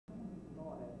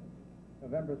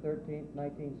November 13th,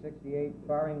 1968,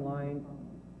 firing line,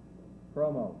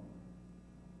 promo.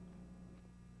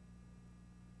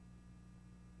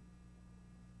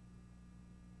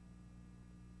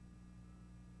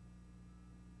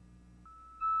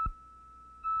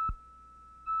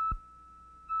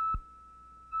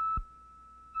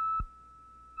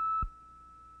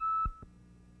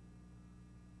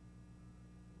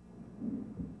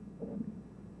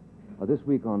 This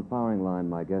week on Firing Line,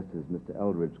 my guest is Mr.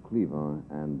 Eldridge Cleaver,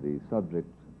 and the subject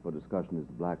for discussion is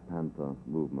the Black Panther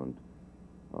movement.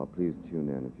 Please tune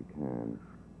in if you can.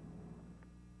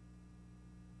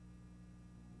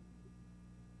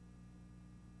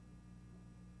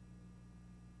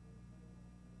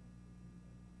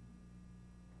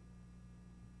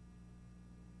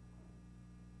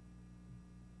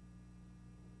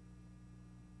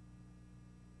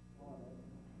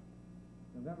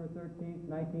 November 13th,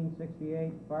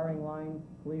 1968, firing line,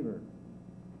 Cleaver.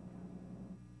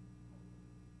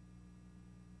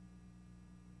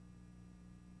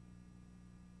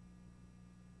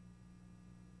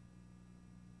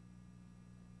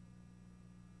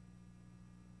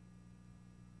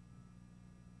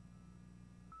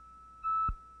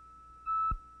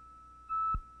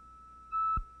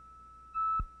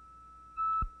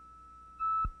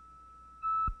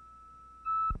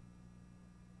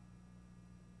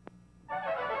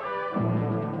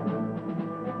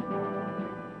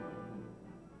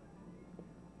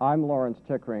 I'm Lawrence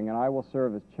Tickering, and I will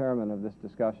serve as chairman of this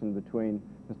discussion between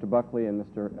Mr. Buckley and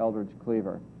Mr. Eldridge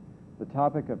Cleaver. The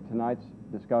topic of tonight's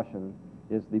discussion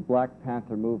is the Black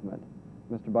Panther movement.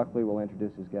 Mr. Buckley will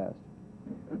introduce his guest.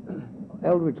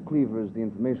 Eldridge Cleaver is the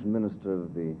information minister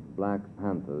of the Black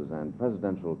Panthers and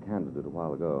presidential candidate a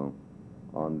while ago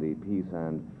on the Peace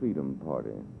and Freedom Party.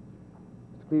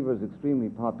 Mr. Cleaver is extremely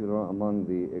popular among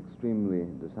the extremely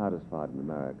dissatisfied in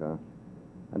America,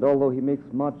 and although he makes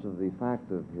much of the fact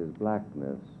of his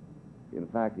blackness, in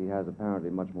fact, he has apparently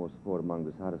much more support among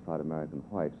dissatisfied American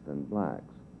whites than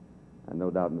blacks. And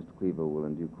no doubt Mr. Cleaver will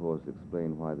in due course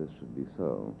explain why this should be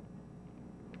so.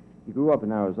 He grew up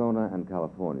in Arizona and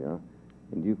California.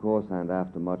 In due course and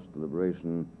after much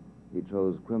deliberation, he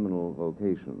chose criminal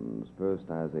vocations, first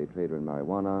as a trader in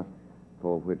marijuana,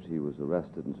 for which he was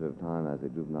arrested and served time as a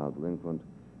juvenile delinquent,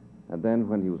 and then,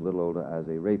 when he was a little older, as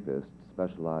a rapist,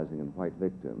 specializing in white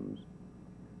victims.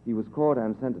 He was caught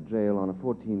and sent to jail on a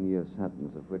 14-year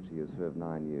sentence, of which he has served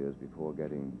 9 years before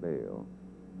getting bail.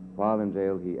 While in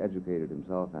jail, he educated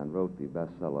himself and wrote the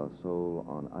bestseller Soul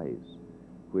on Ice,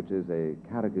 which is a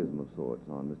catechism of sorts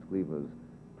on Mr. Cleaver's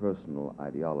personal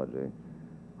ideology,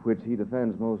 which he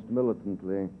defends most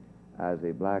militantly as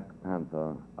a Black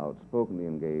Panther outspokenly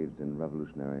engaged in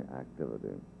revolutionary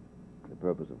activity, the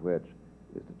purpose of which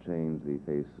is to change the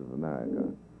face of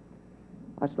America.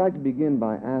 I should like to begin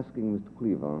by asking Mr.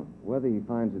 Cleaver whether he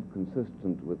finds it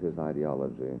consistent with his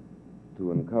ideology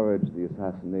to encourage the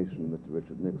assassination of Mr.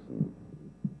 Richard Nixon.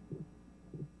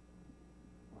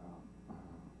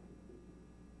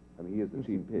 I mean, he is the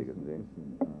chief pig, isn't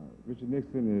he? Richard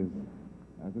Nixon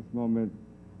is, at this moment,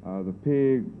 the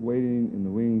pig waiting in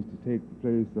the wings to take the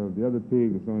place of the other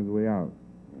pig that's on his way out.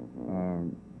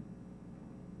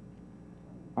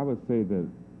 I would say that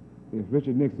if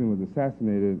Richard Nixon was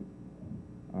assassinated,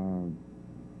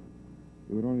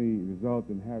 it would only result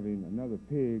in having another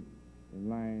pig in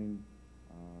line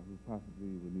who possibly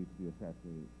would need to be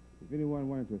assassinated. If anyone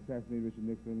wanted to assassinate Richard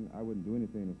Nixon, I wouldn't do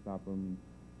anything to stop him.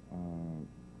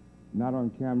 Not on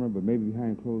camera, but maybe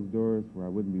behind closed doors where I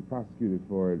wouldn't be prosecuted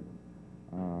for it.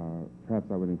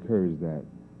 Perhaps I would encourage that.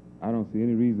 I don't see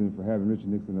any reason for having Richard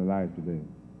Nixon alive today.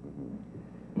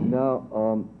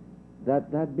 Now,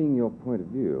 that being your point of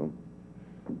view,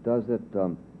 does it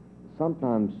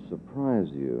sometimes surprise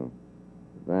you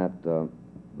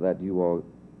that you are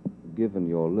given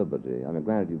your liberty? I mean,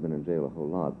 granted, you've been in jail a whole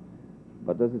lot,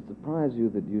 but does it surprise you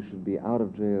that you should be out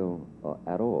of jail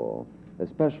at all,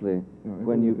 especially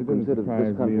when you consider that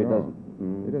this country doesn't?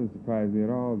 It doesn't surprise me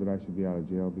at all that I should be out of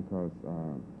jail because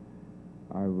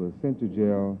I was sent to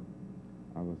jail,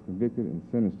 I was convicted and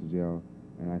sentenced to jail,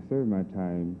 and I served my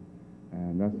time,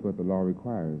 and that's what the law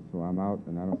requires. So I'm out,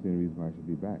 and I don't see any reason why I should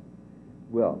be back.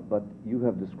 Well, but you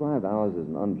have described ours as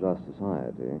an unjust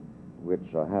society, which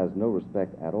has no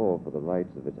respect at all for the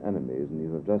rights of its enemies, and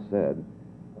you have just said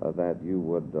that you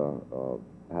would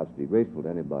perhaps be grateful to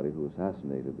anybody who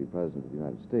assassinated the President of the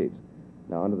United States.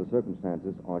 Now, under the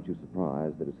circumstances, aren't you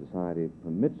surprised that a society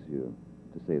permits you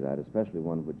to say that, especially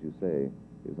one which you say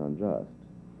is unjust?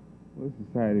 Well, this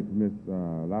society permits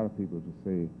a lot of people to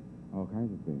say all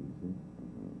kinds of things, see?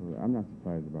 So I'm not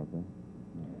surprised about that.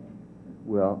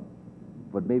 Well,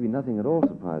 but maybe nothing at all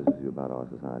surprises you about our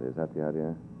society. Is that the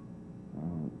idea?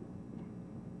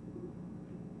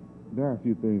 There are a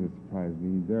few things that surprise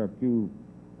me. There are a few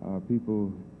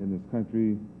people in this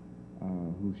country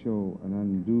who show an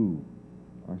undue,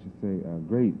 I should say,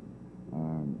 great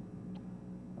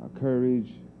courage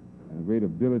and a great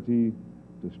ability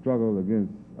to struggle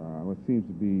against what seems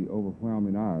to be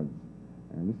overwhelming odds.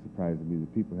 And this surprises me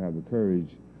that people have the courage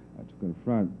to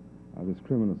confront this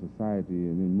criminal society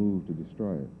and then move to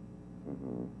destroy it.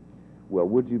 Mm-hmm. Well,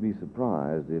 would you be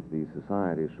surprised if the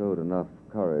society showed enough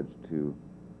courage to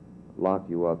lock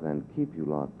you up and keep you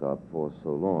locked up for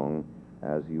so long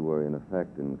as you were, in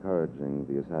effect, encouraging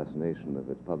the assassination of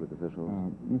its public officials?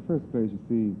 In the first place, you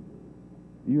see,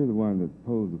 you're the one that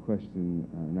posed the question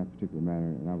in that particular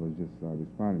manner, and I was just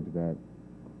responding to that.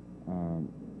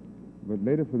 But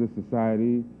later for this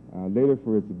society, later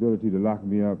for its ability to lock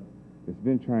me up, it's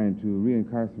been trying to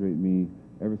reincarcerate me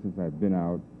ever since I've been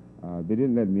out. They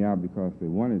didn't let me out because they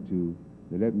wanted to.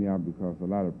 They let me out because a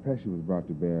lot of pressure was brought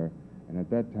to bear, and at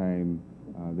that time,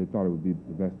 they thought it would be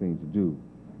the best thing to do.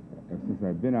 Since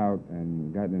I've been out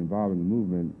and gotten involved in the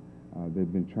movement,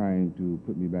 they've been trying to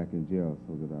put me back in jail,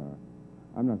 so that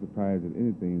I'm not surprised at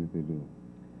anything that they do.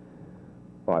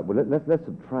 All right, well, let's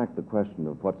subtract the question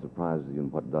of what surprises you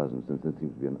and what doesn't, since it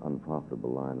seems to be an unprofitable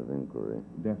line of inquiry.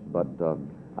 Definitely.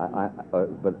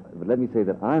 But let me say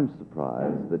that I'm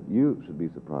surprised, that you should be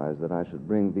surprised that I should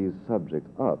bring these subjects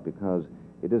up, because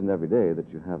it isn't every day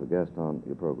that you have a guest on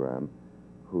your program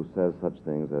who says such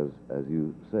things as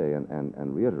you say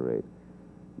and reiterate.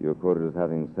 You're quoted as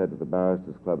having said to the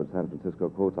Barristers Club at San Francisco,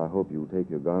 quotes, "I hope you will take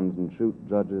your guns and shoot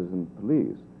judges and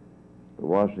police." The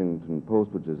Washington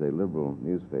Post, which is a liberal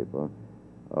newspaper,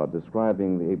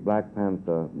 describing the Black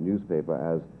Panther newspaper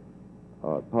as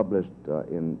published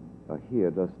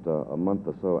here just a month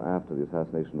or so after the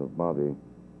assassination of Bobby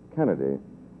Kennedy,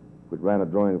 which ran a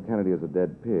drawing of Kennedy as a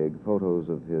dead pig, photos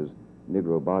of his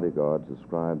Negro bodyguards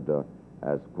described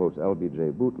as, quotes,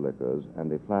 LBJ bootlickers,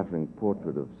 and a flattering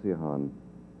portrait of Sirhan.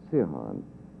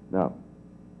 Now,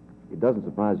 it doesn't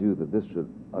surprise you that this should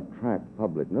attract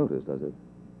public notice, does it?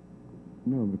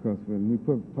 No, because when we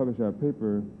publish our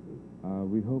paper,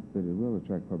 we hope that it will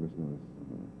attract public notice.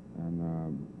 And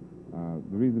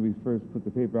the reason we first put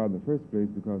the paper out in the first place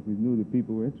because we knew that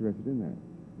people were interested in that.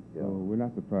 Yeah. So we're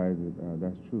not surprised that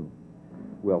that's true.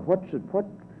 Well,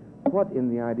 what in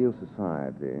the ideal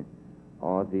society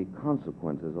are the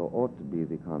consequences, or ought to be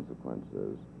the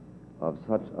consequences, of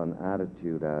such an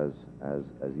attitude as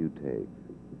you take?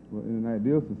 Well, in an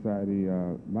ideal society,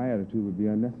 my attitude would be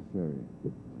unnecessary.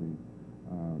 See,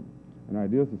 an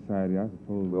ideal society, I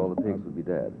suppose... Where all the pigs would be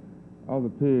dead. All the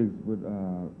pigs would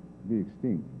be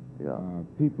extinct. Yeah.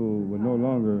 People would no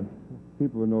longer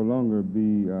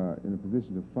be in a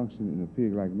position to function in a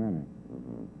pig-like manner.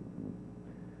 Mm-hmm.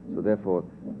 Mm-hmm. So therefore,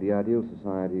 the ideal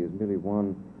society is merely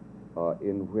one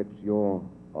in which your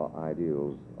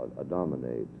ideals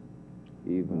dominate,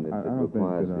 even if it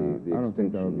requires the extinction. I don't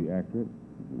think that would be accurate.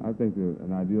 Mm-hmm. I think that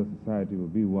an ideal society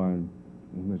would be one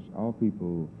in which all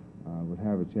people would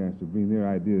have a chance to bring their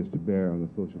ideas to bear on the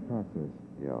social process.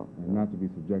 Yeah. And not to be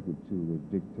subjected to the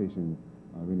dictation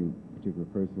of any particular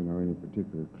person or any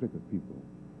particular clique of people.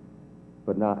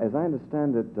 But now, as I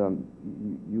understand it,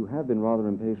 you have been rather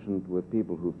impatient with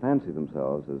people who fancy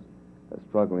themselves as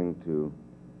struggling to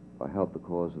help the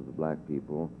cause of the black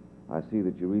people. I see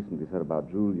that you recently said about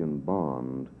Julian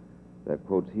Bond that,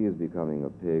 quotes, he is becoming a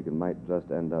pig and might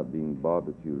just end up being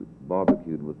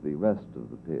barbecued with the rest of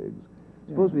the pigs.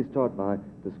 Yeah. Suppose we start by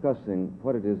discussing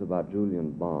what it is about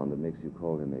Julian Bond that makes you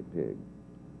call him a pig.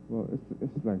 Well,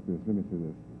 it's like this. Let me say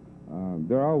this.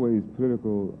 There are always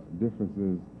political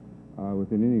differences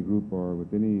within any group or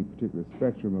with any particular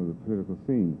spectrum of the political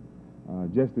scene.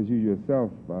 Just as you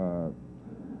yourself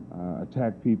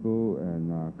attack people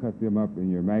and cut them up in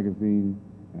your magazine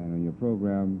and in your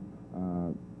program,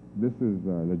 this is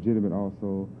legitimate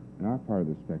also in our part of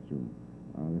the spectrum.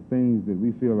 The things that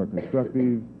we feel are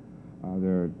constructive,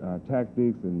 there are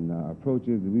tactics and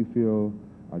approaches that we feel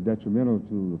are detrimental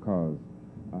to the cause.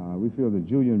 We feel that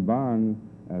Julian Bond,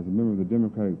 as a member of the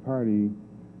Democratic Party,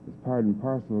 is part and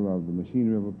parcel of the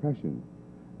machinery of oppression.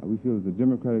 We feel that the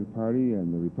Democratic Party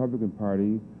and the Republican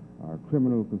Party are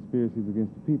criminal conspiracies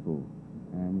against the people.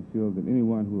 And we feel that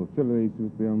anyone who affiliates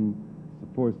with them,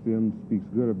 supports them, speaks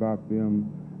good about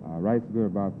them, writes good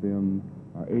about them,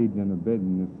 are aiding and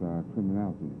abetting this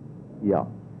criminality. Yeah.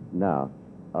 Now,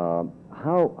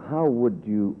 how would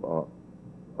you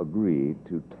agree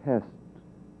to test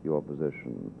your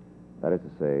position? That is to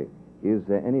say, is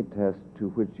there any test to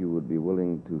which you would be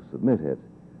willing to submit it,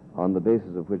 on the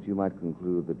basis of which you might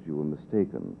conclude that you were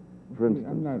mistaken? For instance,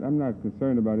 I'm not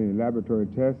concerned about any laboratory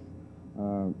tests.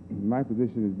 My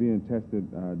position is being tested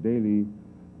daily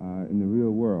in the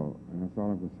real world, and that's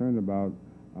all I'm concerned about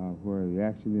where the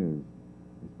action is.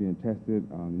 It's being tested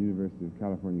on the University of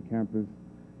California campus.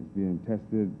 It's being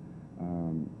tested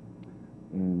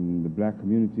in the black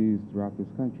communities throughout this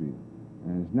country.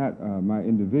 And it's not my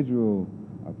individual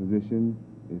position,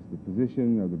 it's the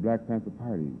position of the Black Panther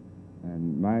Party.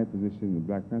 And my position, the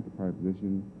Black Panther Party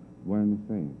position, one and the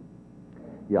same.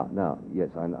 yeah, now, yes,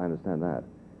 I understand that.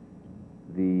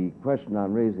 The question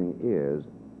I'm raising is,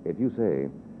 if you say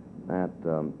that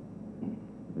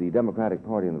the Democratic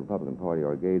Party and the Republican Party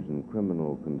are engaged in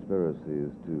criminal conspiracies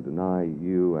to deny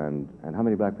you and how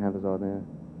many Black Panthers are there?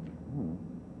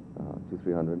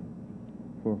 200-300?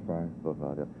 4 or 5. 4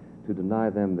 or 5, yeah. To deny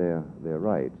them their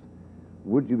rights.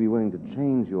 Would you be willing to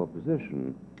change your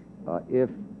position if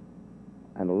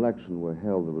an election were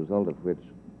held, the result of which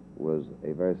was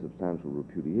a very substantial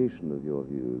repudiation of your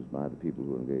views by the people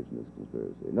who are engaged in this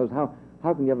conspiracy? In other words,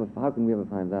 how can we ever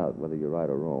find out whether you're right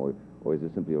or wrong, or is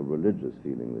it simply a religious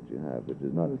feeling that you have, which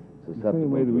is not susceptible? The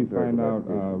same way that we to find out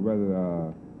verification?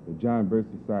 whether the John Birch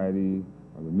Society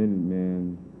or the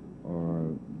Minutemen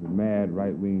or the mad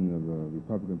right wing of the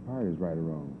Republican Party is right or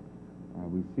wrong.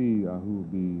 We see who will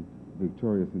be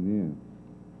victorious in the end.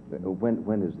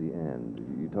 When is the end?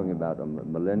 You're talking about a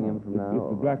millennium from now? If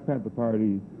the Black Panther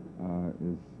Party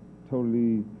is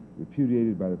totally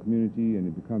repudiated by the community and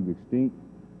it becomes extinct,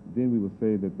 then we will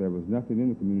say that there was nothing in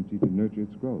the community to nurture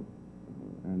its growth.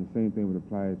 And the same thing would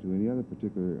apply to any other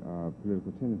particular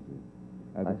political tendency.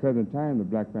 At the present time, the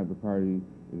Black Panther Party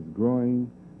is growing.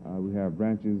 We have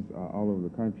branches all over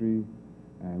the country,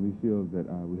 and we feel that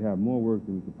we have more work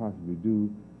than we could possibly do.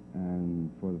 And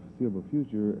for the foreseeable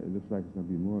future, it looks like it's going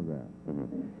to be more of that.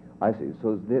 I see.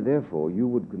 So therefore, you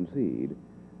would concede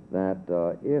that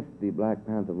if the Black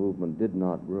Panther movement did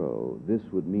not grow, this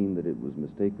would mean that it was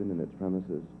mistaken in its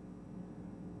premises?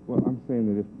 Well, I'm saying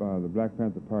that if the Black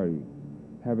Panther Party,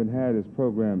 having had its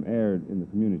program aired in the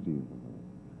community,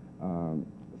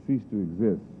 ceased to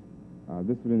exist,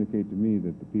 this would indicate to me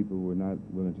that the people were not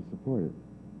willing to support it.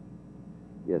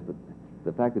 Yes, but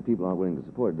the fact that people aren't willing to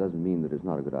support it doesn't mean that it's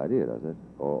not a good idea, does it?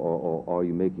 Or are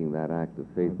you making that act of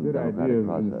faith in the democratic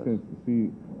process? In the sense to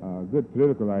see a good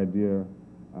political idea,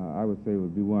 I would say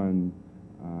would be one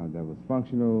that was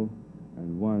functional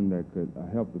and one that could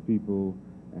help the people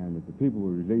and that the people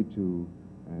would relate to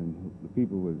and the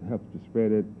people would help to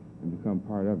spread it and become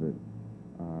part of it.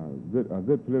 A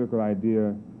good political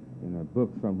idea in a book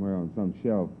somewhere on some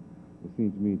shelf would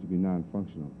seem to me to be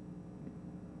non-functional.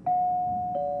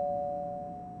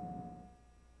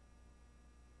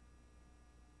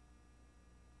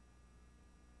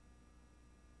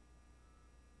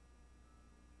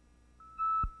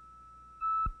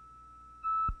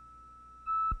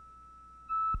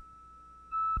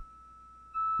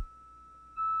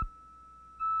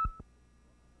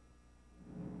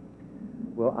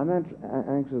 Well, I'm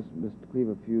anxious, Mr.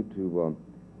 Cleaver, for you to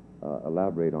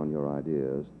elaborate on your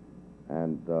ideas.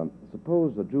 And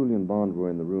suppose that Julian Bond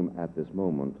were in the room at this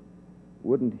moment,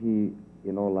 wouldn't he,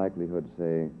 in all likelihood,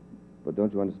 say, but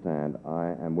don't you understand,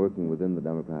 I am working within the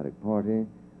Democratic Party,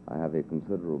 I have a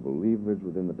considerable leverage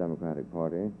within the Democratic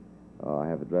Party, I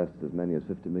have addressed as many as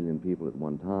 50 million people at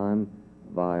one time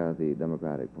via the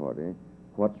Democratic Party.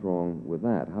 What's wrong with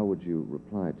that? How would you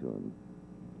reply to him?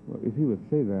 Well, if he would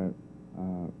say that,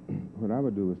 what I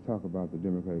would do is talk about the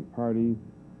Democratic Party,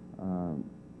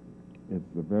 its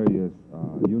the various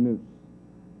units,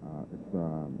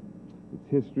 its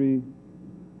history,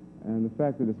 and the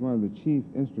fact that it's one of the chief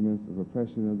instruments of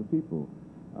oppression of the people.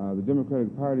 The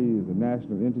Democratic Party is a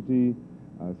national entity.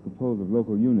 It's composed of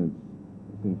local units.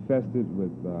 It's infested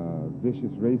with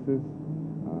vicious racists,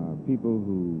 people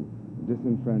who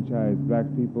disenfranchise black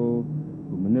people,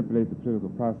 who manipulate the political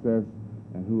process,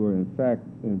 and who are in fact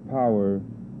in power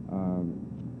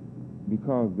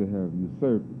because they have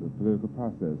usurped the political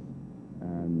process.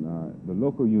 And the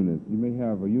local units, you may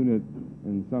have a unit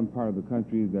in some part of the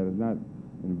country that is not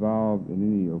involved in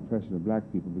any oppression of black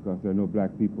people because there are no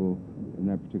black people in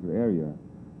that particular area.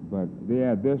 But they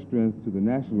add their strength to the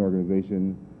national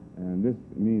organization, and this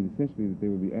means essentially that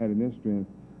they will be adding their strength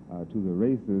to the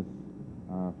racists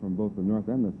from both the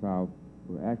North and the South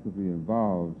who are actively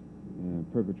involved in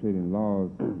perpetrating laws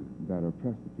that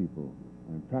oppress the people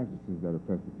and practices that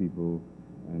oppress the people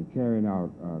and carrying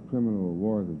out criminal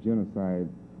wars of genocide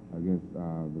against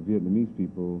the Vietnamese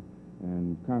people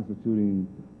and constituting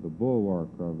the bulwark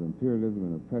of imperialism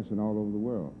and oppression all over the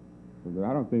world. So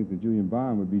I don't think that Julian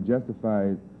Bond would be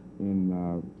justified in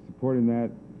supporting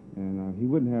that, and he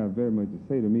wouldn't have very much to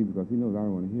say to me because he knows I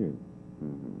don't want to hear it.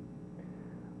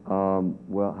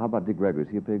 Well, how about Dick Gregory? Is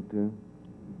he a pig, too?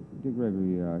 Dick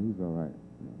Gregory, he's all right.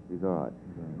 He's all right.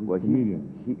 He's Well, a comedian.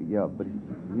 But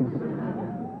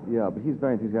he's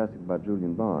very enthusiastic about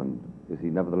Julian Bond. Is he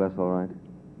nevertheless all right?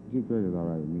 Dick Gregory's all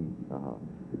right with me. Uh-huh.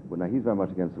 Well, now, he's very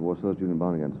much against the war, so is Julian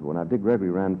Bond against the war. Now, Dick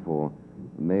Gregory ran for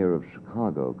mayor of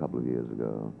Chicago a couple of years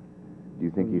ago. Do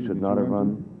you think he should not have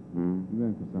run? He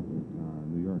ran for something,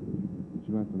 New York. Did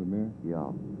you run for the mayor?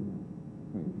 Yeah.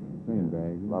 Same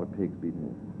bag. A lot of pigs beating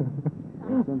him.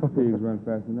 Well, some pigs run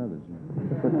faster than others.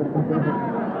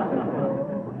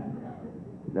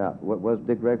 Now, was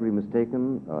Dick Gregory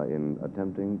mistaken in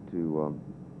attempting to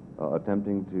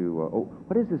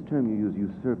what is this term you use,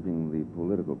 usurping the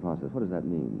political process? What does that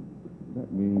mean?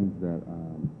 That means that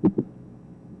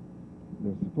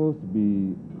there's supposed to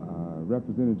be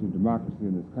representative democracy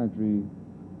in this country.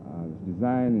 It's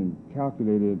designed and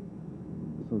calculated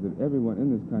so that everyone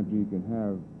in this country can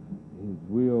have his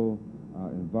will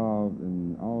involved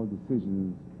in all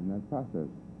decisions in that process.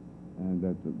 And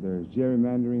that there's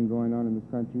gerrymandering going on in this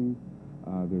country.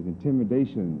 There's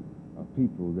intimidation of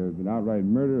people. There's been outright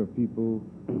murder of people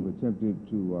who attempted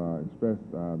to express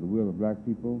the will of black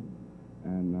people.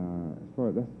 And as far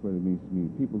as that's what it means to me,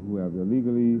 people who have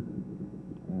illegally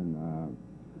and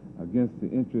against the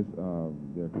interests of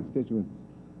their constituents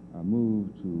moved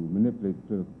to manipulate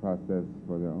the political process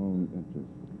for their own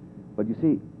interests. But you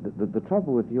see, the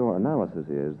trouble with your analysis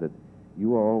is that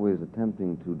you are always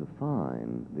attempting to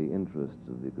define the interests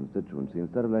of the constituency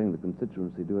instead of letting the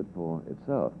constituency do it for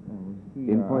itself.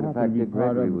 In point of fact, Dick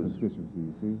Gregory was...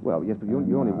 Well, yes, but you're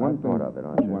only one part of it,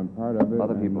 aren't you? One part of it.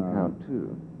 Other people count,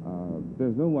 too.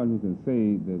 There's no one who can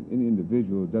say that any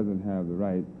individual doesn't have the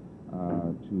right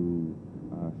to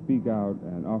speak out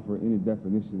and offer any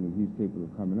definition that he's capable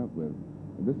of coming up with.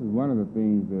 And this is one of the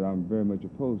things that I'm very much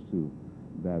opposed to,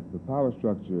 that the power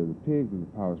structure, the pigs of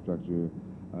the power structure,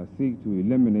 seek to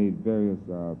eliminate various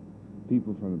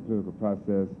people from the political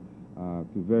process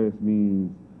through various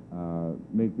means,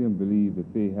 make them believe that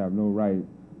they have no right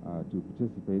to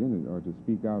participate in it or to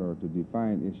speak out or to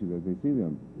define issues as they see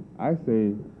them. I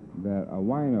say that a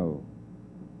wino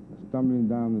stumbling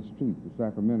down the street to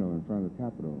Sacramento in front of the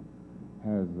Capitol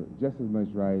has just as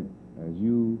much right as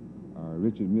you or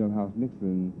Richard Milhouse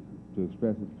Nixon to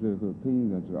express his political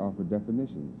opinions and to offer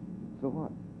definitions. So what?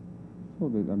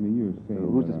 So that, I mean, you're saying...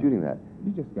 Who's disputing that?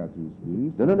 You just got through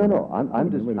disputing. No.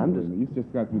 I'm just... You just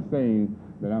got through saying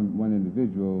that I'm one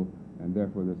individual and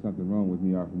therefore there's something wrong with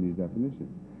me offering these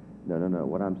definitions. No.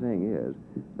 What I'm saying is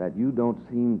that you don't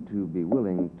seem to be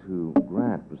willing to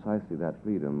grant precisely that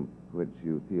freedom which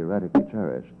you theoretically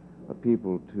cherish for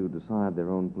people to decide their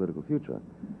own political future.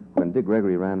 When Dick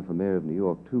Gregory ran for mayor of New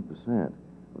York, 2%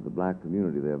 of the black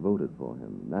community there voted for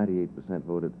him. 98%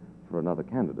 voted for another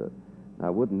candidate.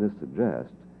 Now, wouldn't this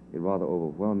suggest a rather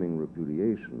overwhelming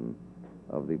repudiation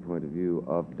of the point of view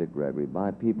of Dick Gregory by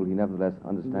people he nevertheless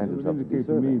understands himself to be serving? It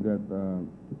would indicate to me that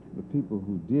the people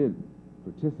who did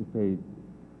participate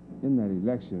in that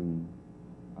election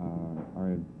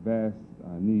are in vast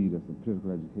need of some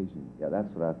political education. Yeah, that's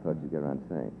what I thought you'd get around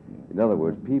to saying. In other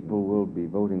words, people will be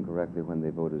voting correctly when they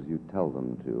vote as you tell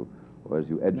them to, or as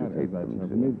you educate them to.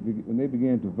 When they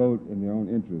begin to vote in their own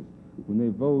interest, when they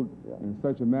vote in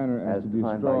such a manner as to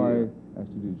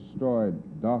destroy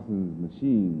Dawson's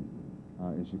machine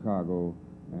in Chicago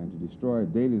and to destroy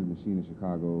Daley's machine in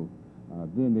Chicago,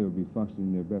 then they will be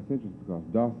functioning in their best interest because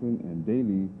Dawson and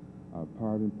Daley are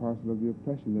part and parcel of the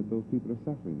oppression that those people are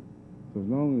suffering. So as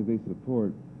long as they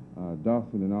support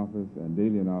Dawson in office and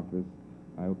Daley in office,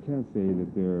 I can say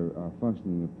that they're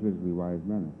functioning in a politically wise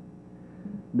manner.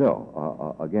 No.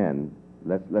 Again,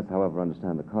 let's however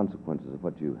understand the consequences of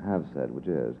what you have said, which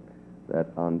is that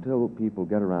until people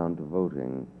get around to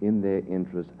voting in their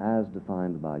interest as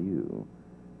defined by you,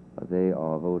 they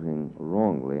are voting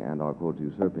wrongly and are, quote,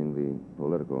 usurping the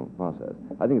political process.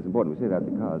 I think it's important we say that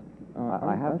because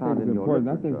I have found in your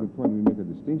literature... I think it's important we make a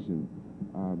distinction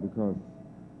because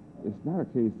it's not a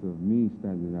case of me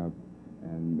standing up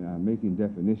and making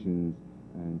definitions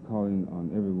and calling on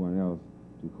everyone else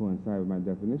to coincide with my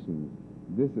definitions.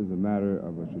 This is a matter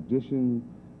of a tradition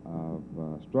of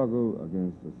struggle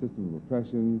against a system of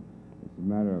oppression. It's a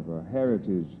matter of a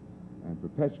heritage and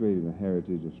perpetuating a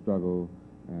heritage of struggle.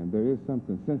 And there is some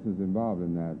consensus involved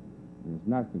in that, and it's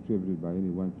not contributed by any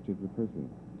one particular person.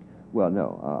 Well,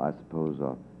 no. I suppose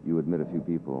you admit a few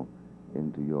people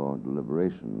into your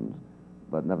deliberations,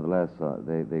 but nevertheless,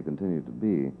 they continue to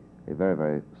be a very,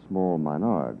 very small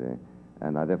minority,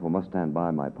 and I therefore must stand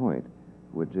by my point,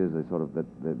 which is a sort of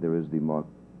that there is the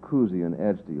Marcusean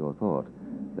edge to your thought,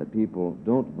 that people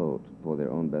don't vote for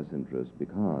their own best interests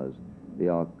because they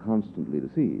are constantly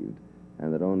deceived,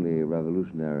 and that only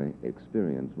revolutionary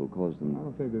experience will cause them. I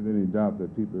don't think there's any doubt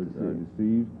that people are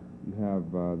deceived. You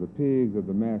have the pigs of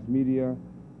the mass media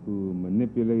who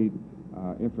manipulate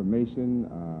information,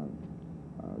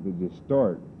 they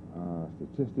distort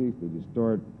statistics, they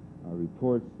distort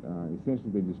reports,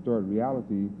 essentially they distort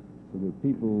reality so that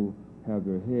people have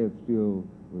their heads filled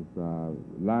with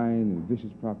lying and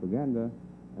vicious propaganda,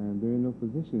 and they're in no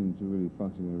position to really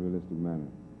function in a realistic manner.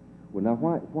 Well, now,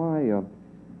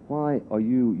 why are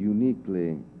you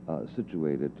uniquely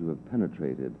situated to have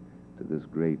penetrated to this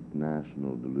great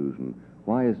national delusion?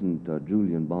 Why isn't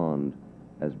Julian Bond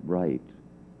as bright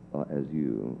as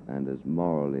you, and as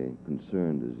morally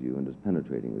concerned as you, and as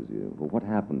penetrating as you? Well, what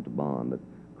happened to Bond that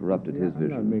corrupted his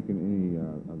vision? I'm not making any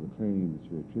of the claims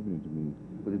that you're attributing to me.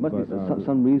 Well, there must be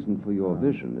some reason for your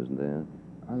vision, isn't there?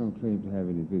 I don't claim to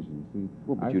have any vision. See,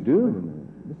 well, but you do. Wait a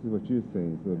minute. This is what you're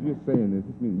saying. So if you're saying this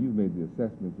means you've made the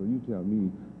assessment. So you tell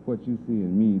me what you see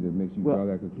in me that makes you draw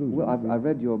that conclusion. Well, I've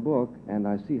read your book, and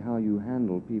I see how you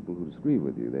handle people who disagree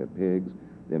with you. They're pigs,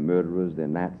 they're murderers,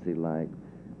 they're Nazi-like,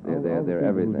 they're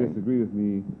everything. Who disagree with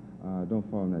me don't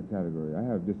fall in that category. I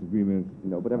have disagreements.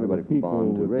 No, but everybody from people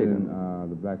Bond to within Reagan.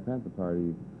 The Black Panther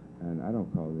Party, and I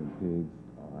don't call them pigs.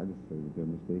 I just say that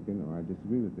they're mistaken, or I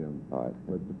disagree with them. All right.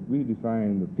 But we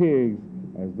define the pigs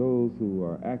as those who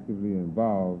are actively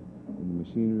involved in the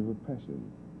machinery of oppression.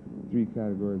 Three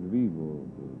categories of evil: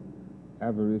 the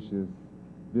avaricious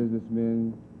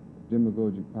businessmen,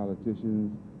 demagogic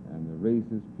politicians, and the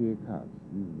racist pig cops.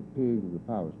 These are the pigs of the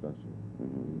power structure.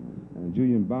 And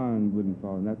Julian Bond wouldn't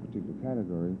fall in that particular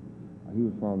category. He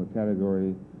would fall in the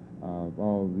category of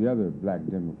all the other black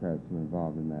Democrats who are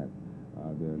involved in that.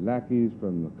 They're lackeys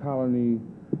from the colony,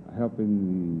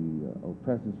 helping the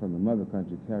oppressors from the mother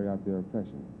country carry out their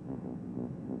oppression.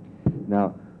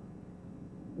 Now,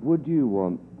 would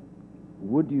you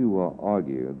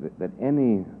argue that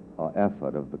any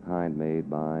effort of the kind made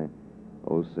by,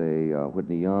 say,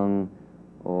 Whitney Young,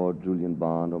 or Julian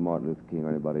Bond, or Martin Luther King, or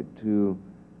anybody, to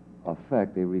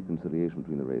affect a reconciliation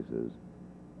between the races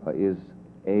is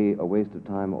a waste of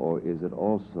time, or is it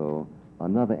also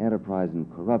another enterprise in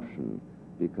corruption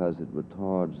because it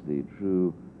retards the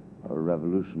true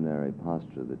revolutionary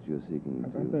posture that you're seeking to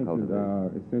cultivate? I think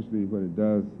that essentially what it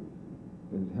does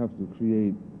is helps to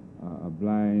create a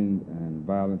blind and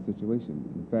violent situation.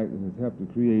 In fact, it has helped to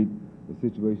create the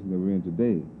situation that we're in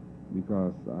today,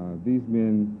 because these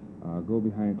men go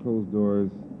behind closed doors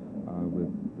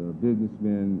with the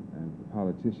businessmen and the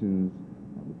politicians,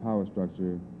 the power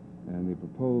structure, and they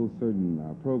propose certain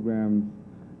programs,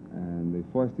 and they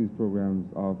force these programs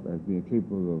off as being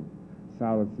capable of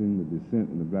silencing the dissent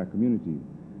in the black community.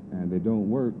 And they don't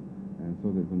work, and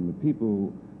so that when the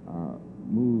people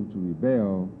move to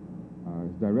rebel,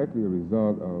 it's directly a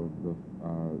result of the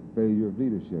failure of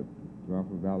leadership to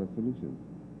offer valid solutions.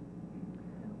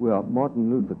 Well, Martin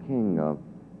Luther King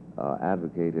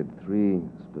advocated 3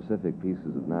 specific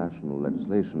pieces of national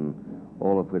legislation,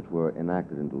 all of which were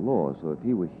enacted into law. So if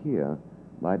he were here,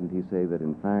 mightn't he say that,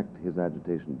 in fact, his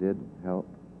agitation did help?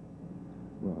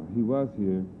 Well, he was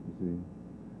here, you see,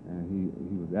 and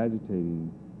he was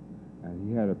agitating, and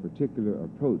he had a particular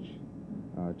approach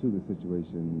to the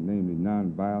situation, namely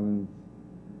nonviolence,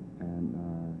 and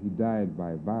he died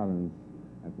by violence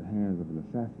at the hands of an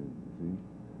assassin, you see,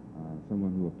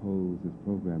 someone who opposed his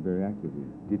program very actively.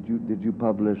 Did you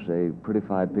publish a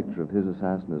prettified picture of his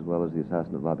assassin as well as the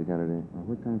assassin of Bobby Kennedy?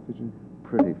 What kind of picture?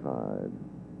 Prettified.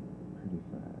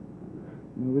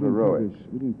 No, we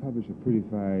didn't publish a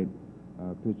prettified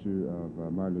picture of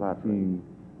Martin Luther King.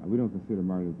 We don't consider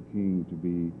Martin Luther King to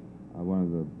be one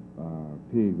of the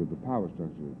pigs of the power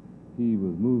structure. He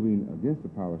was moving against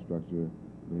the power structure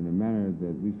in a manner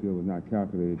that we feel was not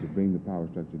calculated to bring the power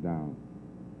structure down.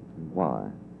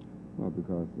 Why? Well,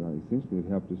 because essentially it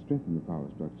helped to strengthen the power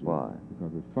structure. Why?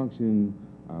 Because it functioned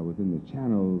within the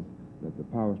channels that the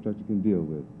power structure can deal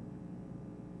with.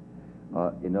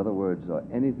 In other words,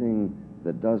 anything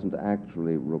that doesn't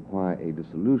actually require a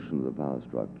dissolution of the power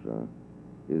structure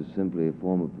is simply a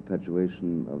form of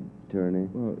perpetuation of tyranny?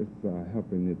 Well, it's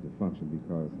helping it to function,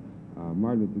 because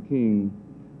Martin Luther King,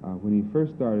 when he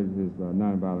first started his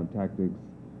nonviolent tactics,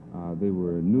 they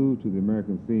were new to the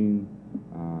American scene,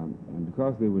 and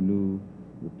because they were new,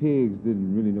 the pigs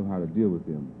didn't really know how to deal with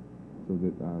them, so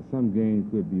that some gain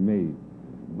could be made.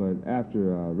 But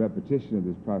after repetition of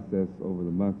this process over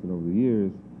the months and over the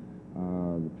years,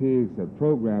 the pigs had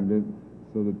programmed it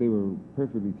so that they were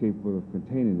perfectly capable of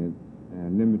containing it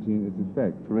and limiting its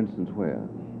effect. For instance, where?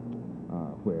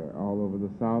 Where? All over the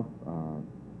South.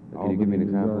 Can you give me an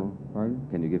example? Pardon?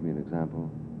 Can you give me an example?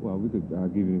 Well, we could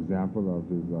give you an example of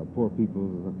his Poor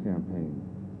People's Campaign.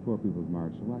 Poor People's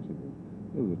March to Washington.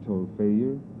 It was a total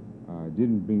failure.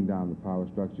 Didn't bring down the power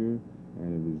structure, and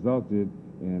it resulted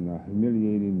in a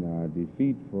humiliating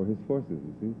defeat for his forces,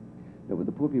 you see. No, but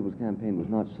the Poor People's Campaign was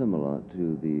not similar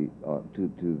to the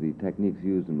techniques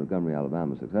used in Montgomery,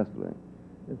 Alabama, successfully.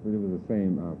 Yes, but it was the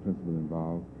same principle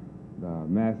involved. The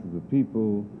masses of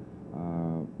people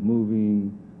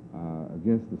moving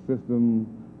against the system,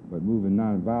 but moving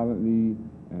non-violently,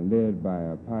 and led by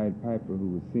a Pied Piper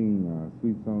who would sing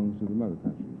sweet songs to the mother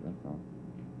country. That's all.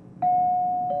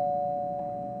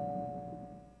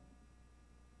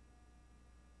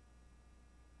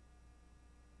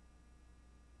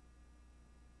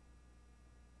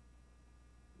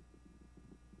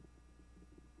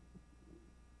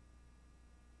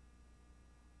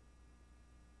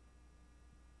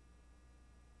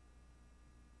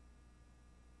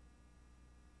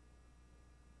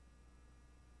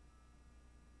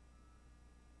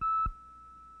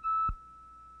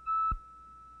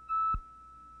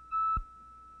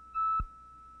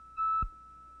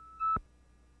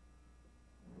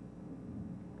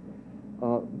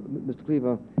 Mr.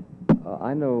 Cleaver,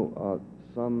 I know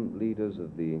some leaders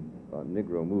of the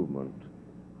Negro movement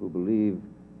who believe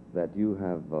that you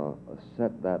have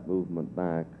set that movement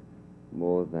back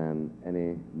more than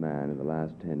any man in the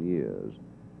last 10 years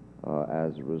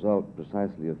as a result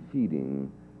precisely of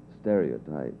feeding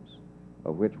stereotypes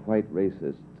of which white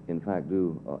racists in fact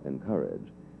do encourage.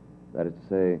 That is to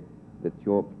say that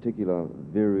your particular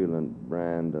virulent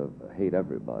brand of hate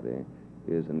everybody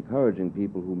is encouraging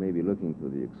people who may be looking for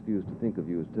the excuse to think of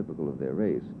you as typical of their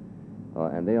race.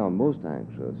 And they are most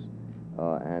anxious,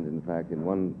 and in fact, in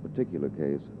one particular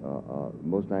case,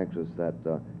 most anxious that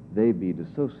they be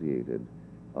dissociated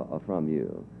from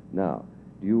you. Now,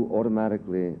 do you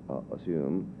automatically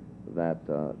assume that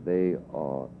they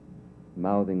are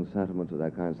mouthing sentiments of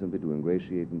that kind simply to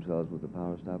ingratiate themselves with the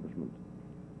power establishment?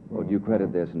 Or do you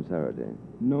credit their sincerity?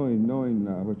 Knowing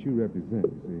what you represent,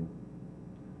 you see,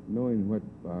 knowing what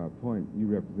point you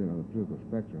represent on the political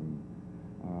spectrum,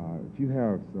 if you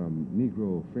have some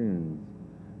Negro friends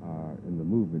in the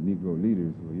movement, Negro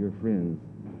leaders who are your friends,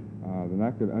 then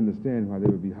I could understand why they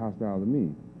would be hostile to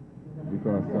me.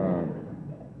 Because,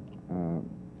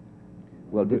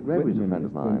 well, Dick Gregory's a friend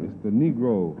of mine. It's the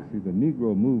Negro, see, the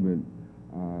Negro movement,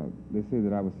 they say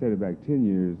that I would set it back 10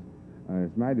 years.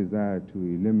 It's my desire to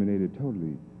eliminate it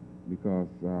totally, because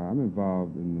I'm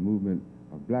involved in the movement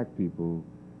of black people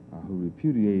who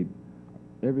repudiate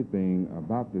everything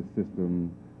about this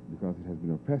system because it has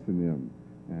been oppressing them.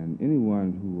 And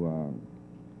anyone who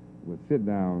would sit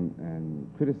down and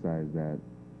criticize that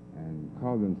and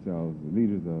call themselves the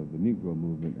leaders of the Negro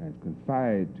movement and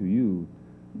confide to you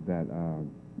that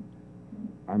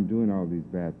I'm doing all these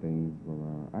bad things,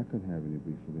 well, I couldn't have any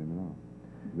brief for them at all.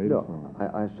 No,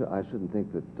 I shouldn't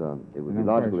think that it would be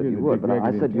logical if you would. But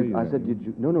I said,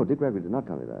 no, Dick Gregory did not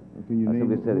tell me that. I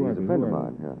simply said he's a friend of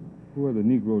mine. Yeah. Who are the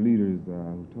Negro leaders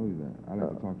who told you that? I'd like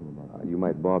to talk to them about that. You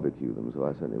might barbecue them, so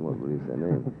I certainly won't release their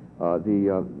name.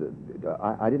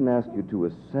 I didn't ask you to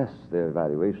assess their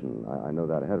evaluation. I know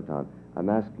that ahead of time. I'm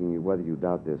asking you whether you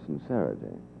doubt their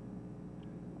sincerity.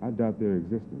 I doubt their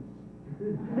existence.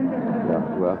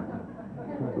 Yeah,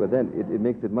 well, then it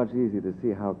makes it much easier to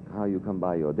see how you come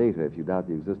by your data if you doubt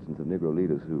the existence of Negro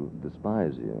leaders who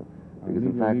despise you. Because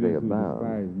in fact they abound.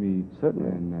 Despise me, certainly,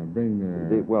 and bring their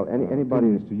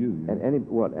anybody to you.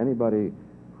 Anybody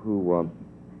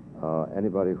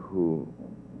who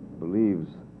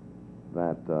believes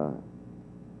that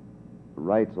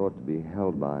rights ought to be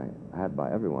had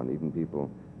by everyone, even people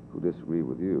who disagree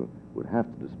with you, would have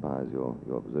to despise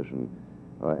your position.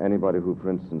 Anybody who, for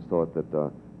instance, thought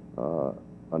that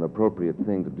an appropriate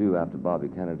thing to do after Bobby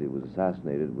Kennedy was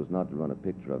assassinated was not to run a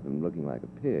picture of him looking like a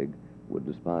pig would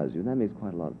despise you. And that makes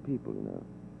quite a lot of people, you know.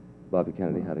 Bobby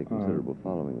Kennedy had a considerable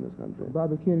following in this country.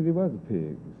 Bobby Kennedy was a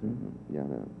pig, you see. Yeah,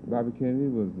 I know. Bobby Kennedy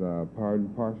was part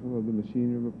and parcel of the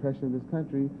machinery of oppression of this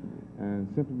country, and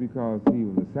simply because he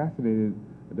was assassinated,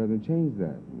 it doesn't change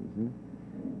that, you see.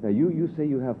 Now, you say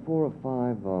you have 400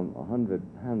 or 500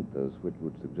 Panthers, which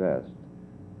would suggest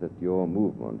that your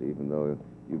movement, even though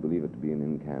you believe it to be an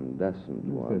incandescent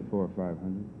one... You said 400 or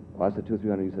 500? Oh, I said 200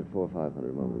 or 300, you said 400 or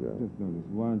 500 a moment ago. Just notice,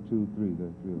 1, 2, 3,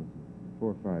 there's 3,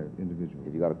 4 or 5 individuals.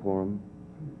 Have you got a quorum?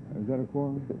 Is that a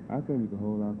quorum? I think we can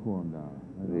hold our quorum down.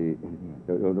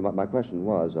 My question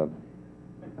was,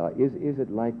 is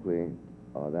it likely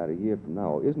that a year from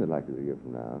now, or isn't it likely that a year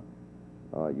from now,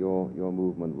 your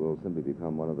movement will simply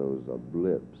become one of those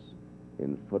blips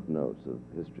in footnotes of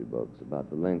history books about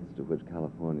the lengths to which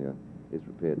California is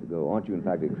prepared to go? Aren't you, in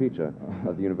fact, a creature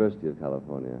of the University of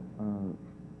California?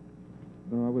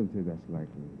 No, I wouldn't say that's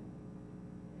likely.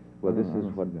 Well, I don't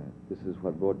see that. this is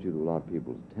what brought you to a lot of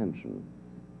people's attention,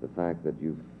 the fact that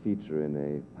you feature in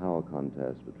a power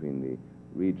contest between the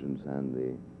regents and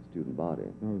the student body.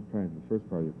 I was trying to the first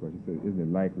part of your question. You said, isn't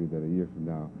it likely that a year from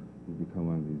now we'll become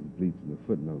one of these bleeps in the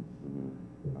footnotes?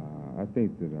 I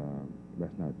think that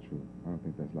that's not true. I don't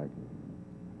think that's likely.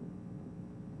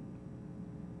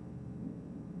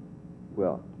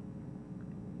 Well,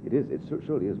 it is. It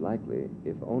surely is likely,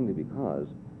 if only because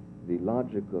the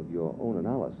logic of your own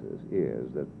analysis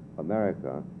is that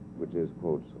America, which is,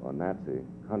 quotes, a Nazi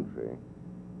country,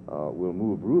 will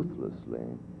move ruthlessly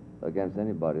against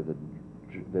anybody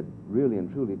that really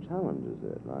and truly challenges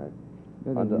it, right?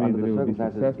 That doesn't mean that it would be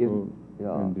successful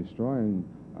in destroying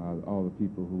all the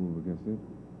people who move against it,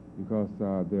 because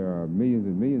there are millions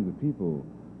and millions of people,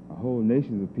 whole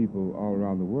nations of people all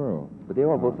around the world. But they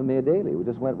all vote for Mayor Daley. We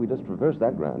just traversed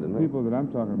that ground, didn't The we? people that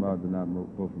I'm talking about did not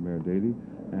vote for Mayor Daley,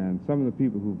 and some of the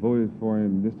people who voted for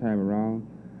him this time around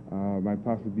might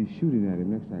possibly be shooting at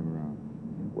him next time around.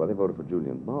 Well, they voted for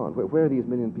Julian Bond. Where are these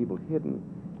million people hidden?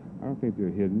 I don't think they're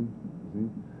hidden. See?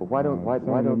 Well, why don't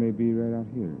some of them may be right out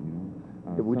here? You know,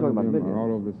 Yeah, we're some talking of about them millions. are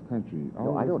all over this country.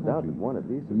 No, I don't doubt that one at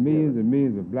least The is millions here. and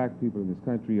millions of black people in this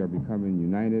country are becoming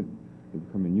united, they're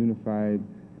becoming unified,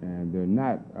 and they're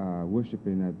not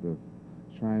worshiping at the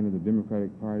shrine of the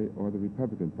Democratic Party or the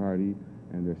Republican Party,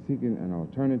 and they're seeking an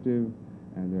alternative,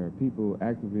 and there are people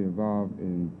actively involved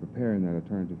in preparing that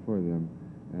alternative for them.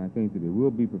 And I think that it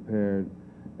will be prepared,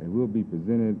 it will be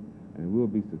presented, and it will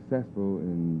be successful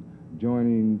in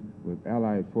joining with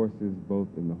allied forces both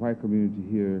in the white community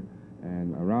here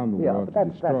and around the world but to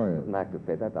destroy that's it. an act of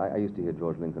faith. I used to hear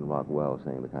George Lincoln Rockwell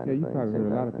saying the kind Yeah, of you thing. probably same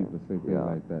heard a kind lot of people say things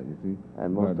like that, you see.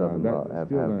 And most But, of them that's have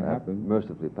still gonna happen.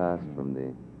 mercifully passed from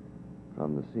the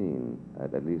scene,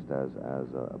 at least as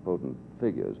potent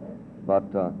figures. But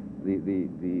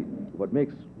what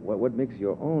makes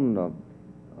your own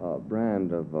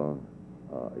brand of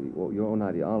your own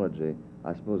ideology,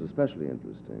 I suppose, especially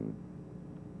interesting,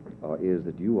 is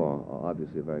that you are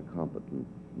obviously a very competent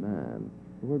man.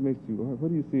 What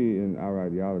do you see in our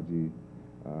ideology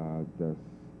that's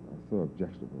so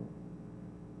objectionable?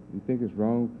 You think it's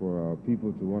wrong for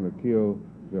people to want to kill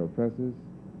their oppressors?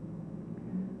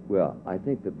 Well, I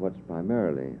think that what's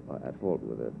primarily at fault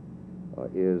with it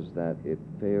is that it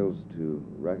fails to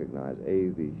recognize, A,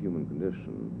 the human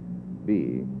condition,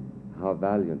 B, how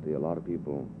valiantly a lot of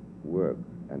people work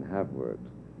and have worked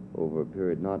over a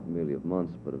period not merely of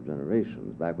months but of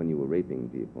generations, back when you were raping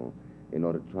people, in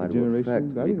order to try to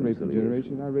affect I didn't rape a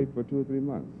reconciliation. generation. I raped for 2 or 3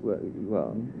 months.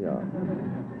 Well, yeah.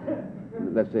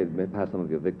 Let's say past some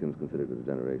of your victims considered it a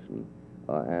generation,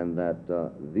 and that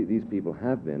these people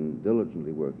have been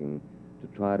diligently working to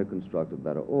try to construct a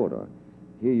better order.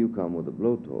 Here you come with a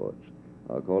blowtorch,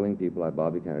 calling people like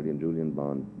Bobby Kennedy and Julian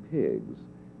Bond pigs,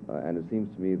 and it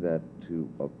seems to me that to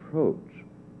approach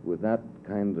with that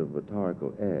kind of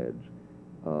rhetorical edge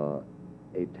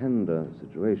a tender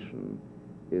situation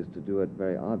is to do it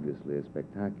very obviously a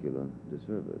spectacular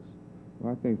disservice.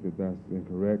 Well, I think that that's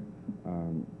incorrect.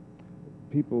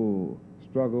 People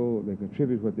struggle, they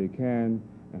contribute what they can,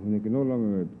 and when they can no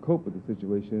longer cope with the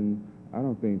situation, I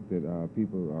don't think that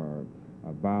people are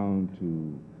bound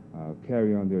to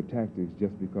carry on their tactics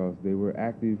just because they were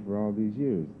active for all these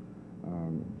years.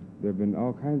 There have been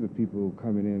all kinds of people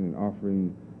coming in and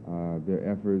offering their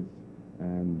efforts,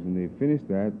 and when they finish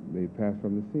that, they pass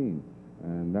from the scene.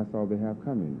 And that's all they have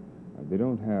coming. They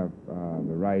don't have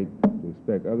the right to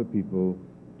expect other people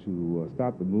to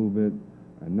stop the movement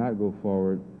and not go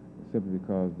forward simply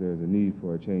because there's a need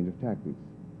for a change of tactics.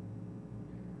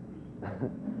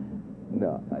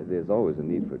 No, there's always a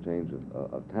need for a change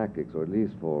of tactics, or at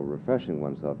least for refreshing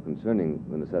oneself concerning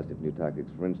the necessity of new tactics.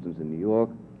 For instance, in New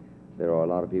York, there are a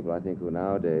lot of people, I think, who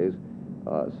nowadays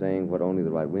saying what only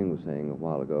the right wing was saying a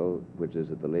while ago, which is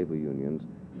that the labor unions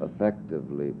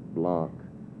effectively block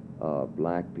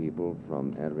black people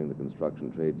from entering the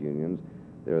construction trade unions.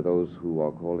 There are those who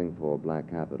are calling for black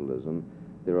capitalism.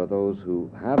 There are those who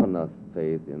have enough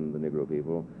faith in the Negro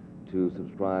people to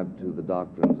subscribe to the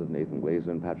doctrines of Nathan Glazer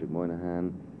and Patrick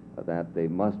Moynihan, that they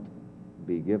must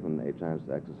be given a chance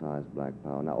to exercise black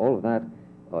power. Now, all of that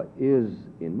is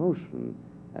in motion,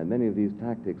 and many of these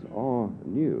tactics are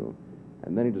new,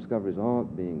 and many discoveries are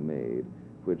being made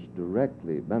which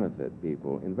directly benefit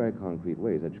people in very concrete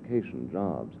ways: education,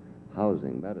 jobs,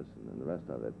 housing, medicine, and the rest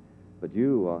of it. But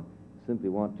you simply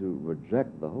want to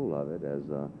reject the whole of it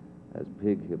as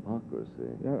pig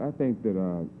hypocrisy. Yeah, I think that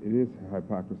it is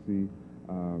hypocrisy.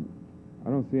 I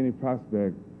don't see any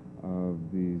prospect of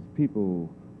these people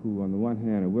who, on the one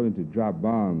hand, are willing to drop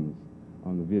bombs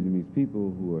on the Vietnamese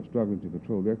people who are struggling to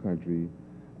control their country,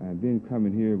 and then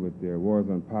coming here with their wars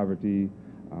on poverty,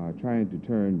 trying to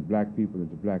turn black people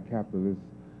into black capitalists,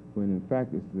 when in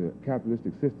fact it's the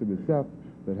capitalistic system itself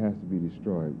that has to be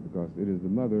destroyed, because it is the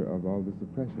mother of all this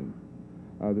oppression.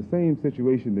 The same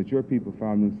situation that your people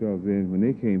found themselves in when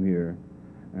they came here,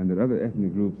 and that other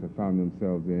ethnic groups have found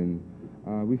themselves in,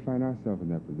 we find ourselves in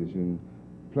that position.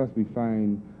 Plus we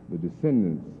find the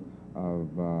descendants of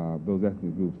those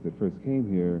ethnic groups that first came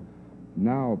here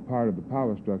now part of the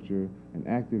power structure and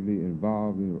actively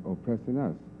involved in oppressing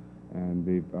us. And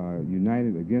they've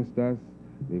united against us.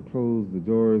 They've closed the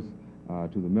doors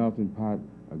to the melting pot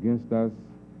against us.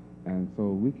 And so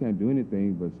we can't do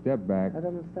anything but step back. I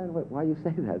don't understand why you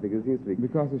say that, because it seems to be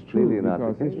because it's true, clearly not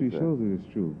because the case, history shows it is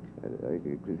true.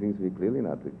 It seems to be clearly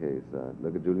not the case.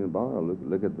 Look at Julian Barr,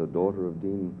 look at the daughter of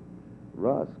Dean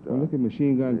Rusk. Well, look at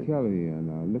Machine Gun Kelly,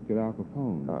 and look at Al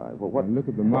Capone. All right, well, what? And look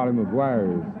at the Molly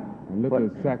Maguires, and look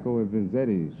at Sacco and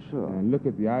Vanzetti. Sure. And look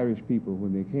at the Irish people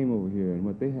when they came over here and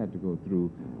what they had to go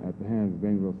through at the hands of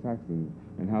Anglo-Saxons,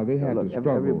 and how they had to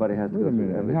struggle. Everybody has to go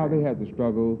through everything. And how they had to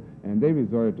struggle, and they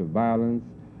resorted to violence,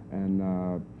 and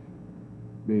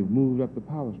they moved up the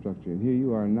power structure. And here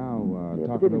you are now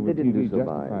talking over TV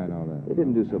justifying all that. They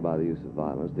didn't do so by the use of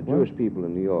violence. The Jewish people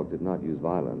in New York did not use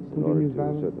violence in order to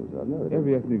assert themselves. No,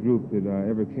 every ethnic group that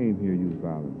ever came here used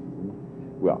violence.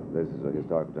 Well, this is a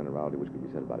historical generality which could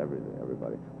be said about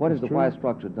everybody. What has the white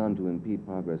structure done to impede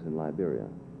progress in Liberia?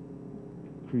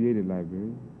 Created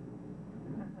Liberia.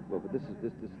 Well, but this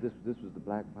was the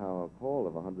Black Power call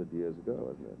of 100 years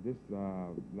ago, isn't it? This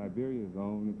Liberia is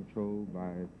owned and controlled by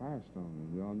Firestone,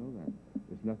 and we all know that.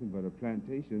 It's nothing but a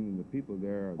plantation, and the people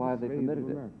there are Why have they permitted of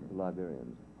it, America. the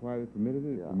Liberians? Why they permitted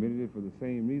it? Yeah. Permitted it for the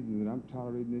same reason that I'm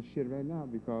tolerating this shit right now,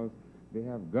 because they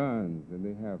have guns, and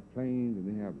they have planes, and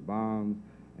they have bombs,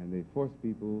 and they force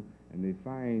people, and they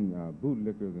find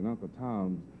bootlickers and Uncle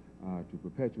Toms to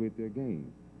perpetuate their game.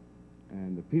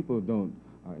 And the people don't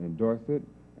endorse it.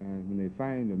 And when they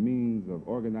find a means of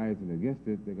organizing against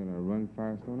it, they're going to run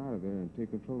Firestone out of there and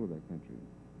take control of that country.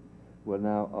 Well,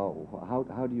 now,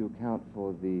 how do you account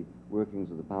for the workings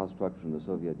of the power structure in the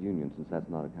Soviet Union, since that's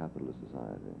not a capitalist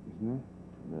society? Isn't it?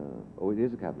 No. Oh, it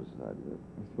is a capitalist society, is it?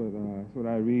 That's what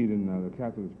I read in the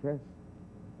capitalist press.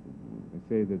 They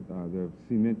say that they're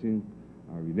cementing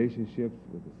relationships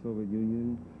with the Soviet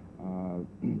Union.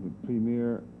 The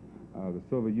premier of the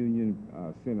Soviet Union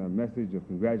sent a message of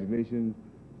congratulations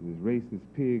to this racist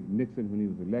pig Nixon when he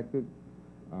was elected.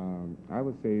 I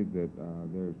would say that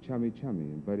they're chummy-chummy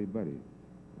and buddy-buddy,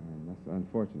 and that's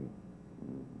unfortunate.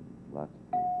 Lots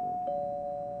of things.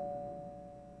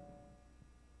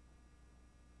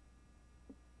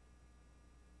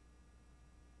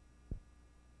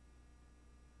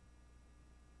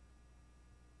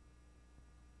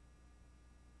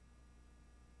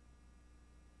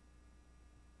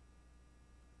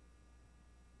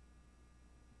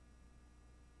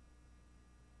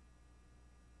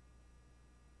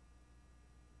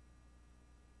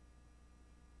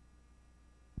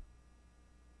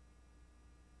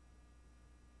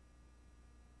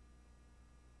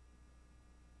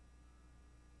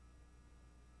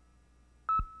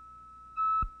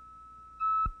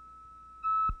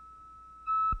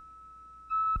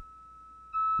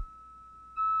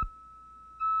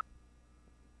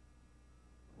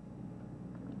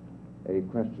 A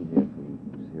question here from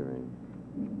this hearing.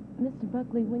 Mr.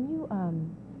 Buckley, when you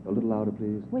A little louder,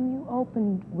 please. when you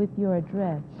opened with your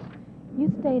address,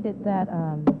 you stated that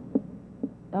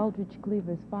Eldridge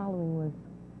Cleaver's following was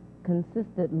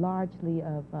consisted largely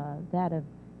of that of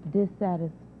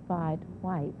dissatisfied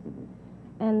whites.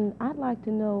 And I'd like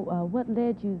to know what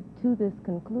led you to this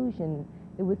conclusion.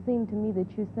 It would seem to me that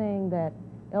you're saying that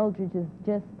Eldridge is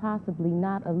just possibly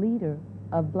not a leader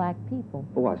of black people.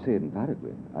 Oh, I say it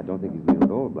emphatically. I don't think he's leader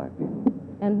at all of black people.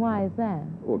 And why is that?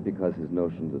 Well, because his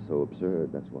notions are so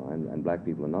absurd, that's why. And black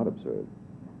people are not absurd.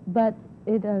 But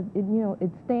it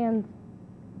stands,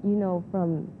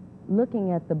 from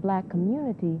looking at the black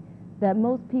community, that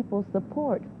most people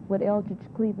support what Eldridge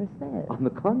Cleaver says. On the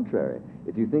contrary,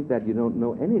 if you think that, you don't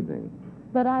know anything.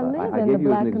 But I live I in gave the you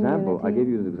black an example. community, I gave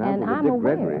you an example and of I'm Dick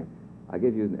aware. Gregory. I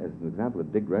gave you as an example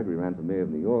of Dick Gregory ran for mayor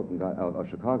of New York and got of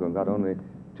Chicago and got only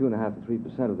 2.5 to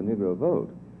 3% of the Negro vote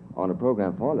on a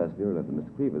program far less virulent than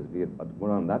Mr. Cleaver's. If he had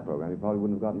went on that program, he probably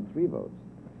wouldn't have gotten 3 votes.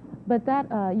 But that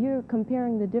you're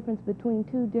comparing the difference between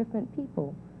two different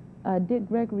people. Dick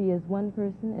Gregory is one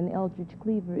person, and Eldridge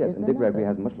Cleaver Yes, is and Dick another. Gregory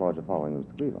has a much larger following than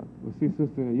Mr. Cleaver. Well, see,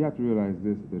 sister, you have to realize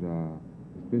this, that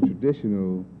it's been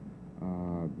traditional.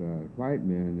 The white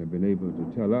men have been able to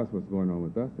tell us what's going on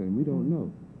with us, and we don't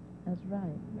know. That's right.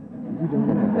 You don't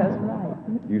know. That's right.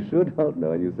 You sure don't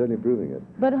know, and you're certainly proving it.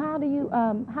 But how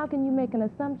can you make an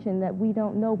assumption that we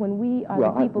don't know when we are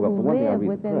Well, the people for who one thing, I live read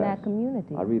the within that press.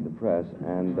 community? I read the press,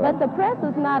 and... But the press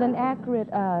is not an accurate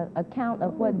account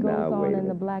of what goes Now, on wait a in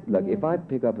the minute. black Look, community. if I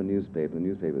pick up a newspaper, the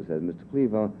newspaper says, Mr.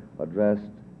 Cleaver addressed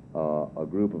a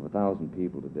group of 1,000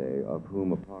 people today, of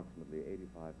whom approximately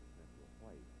 85% were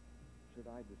white. Should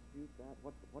I dispute that?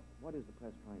 What is the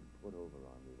press trying to put over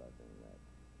on me by saying that?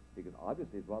 Because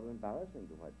obviously it's rather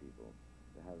embarrassing to white people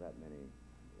to have that many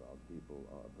people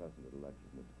present at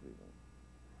elections, Mr.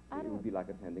 Cleaver. It would be like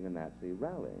attending a Nazi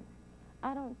rally.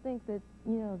 I don't think that,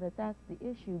 that's the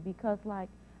issue, because, like,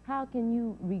 how can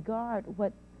you regard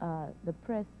what the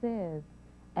press says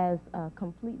as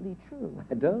completely true?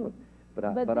 I don't. But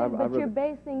you're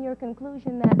basing your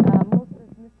conclusion that most of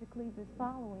Mr. Cleaver's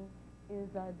following is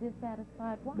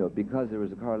dissatisfied white. No, because there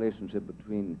is a correlation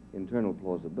between internal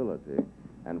plausibility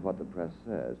and what the press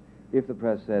says. If the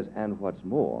press says, and what's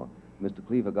more, Mr.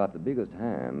 Cleaver got the biggest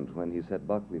hand when he set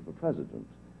Buckley for president,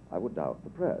 I would doubt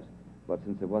the press. But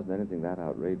since there wasn't anything that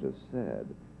outrageous said,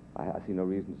 I see no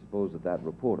reason to suppose that that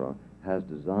reporter has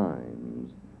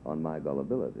designs on my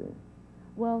gullibility.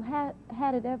 Well,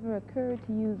 had it ever occurred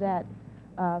to you that,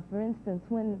 for instance,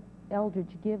 when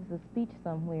Eldridge gives a speech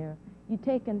somewhere, you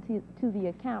take into the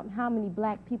account how many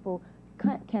black people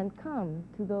can come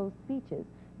to those speeches?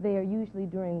 They are usually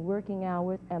during working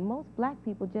hours, and most black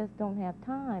people just don't have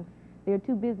time. They're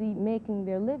too busy making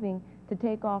their living to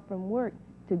take off from work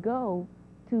to go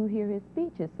to hear his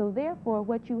speeches. So therefore,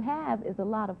 what you have is a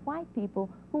lot of white people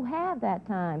who have that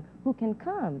time, who can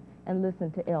come and listen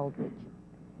to Eldridge.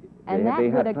 And that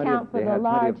would account for the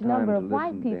large number of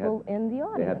white people in the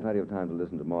audience. They had plenty of time to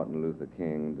listen to Martin Luther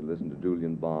King, to listen to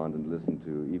Julian Bond, and to listen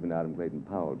to even Adam Clayton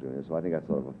Powell, Jr., so I think that's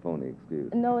sort of a phony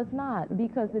excuse. No, it's not,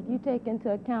 because if you take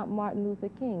into account Martin Luther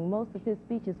King, most of his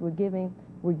speeches were given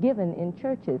in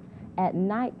churches at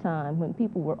nighttime when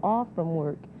people were off from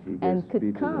work and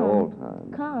could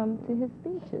come to his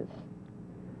speeches.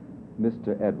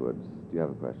 Mr. Edwards, do you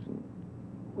have a question?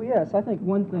 Well, yes, I think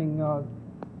one thing,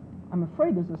 I'm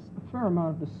afraid there's a fair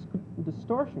amount of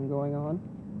distortion going on.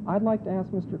 I'd like to ask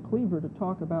Mr. Cleaver to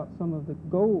talk about some of the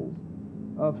goals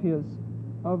of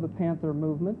the Panther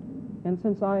movement. And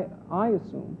since I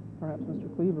assume, perhaps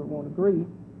Mr. Cleaver won't agree,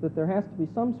 that there has to be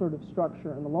some sort of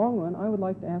structure in the long run, I would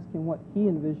like to ask him what he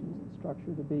envisions the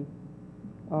structure to be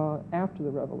after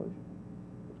the revolution.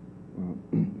 Well,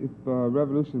 if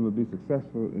revolution would be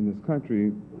successful in this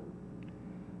country,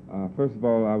 first of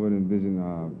all, I would envision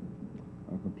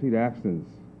a complete absence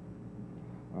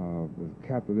of the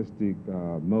capitalistic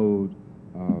mode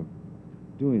of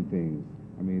doing things.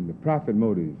 I mean, the profit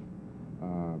motive,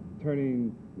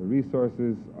 turning the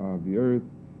resources of the earth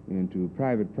into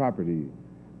private property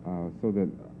so that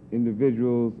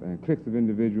individuals and cliques of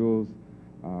individuals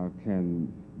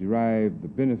can derive the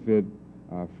benefit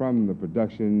from the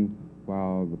production,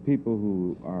 while the people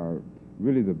who are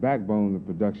really the backbone of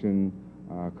production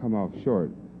come off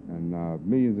short. And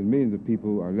millions and millions of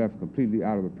people are left completely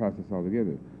out of the process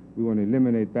altogether. We want to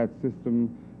eliminate that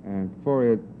system, and for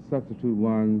it, substitute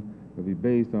one that will be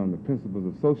based on the principles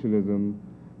of socialism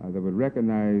that would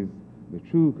recognize the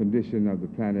true condition of the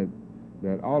planet,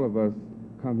 that all of us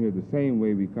come here the same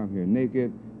way. We come here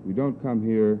naked. We don't come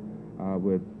here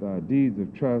with deeds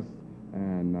of trust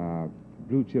and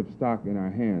blue chip stock in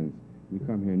our hands. We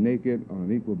come here naked on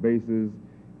an equal basis,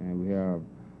 and we have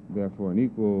therefore an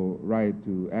equal right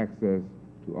to access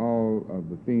to all of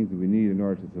the things that we need in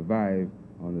order to survive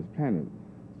on this planet.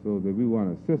 So that we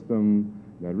want a system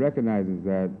that recognizes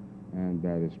that and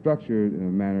that is structured in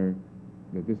a manner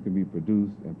that this can be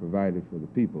produced and provided for the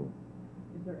people.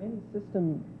 Is there any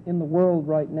system in the world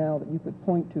right now that you could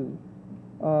point to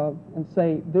and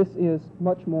say, this is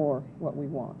much more what we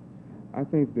want? I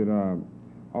think that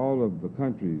all of the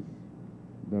countries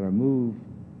that are moved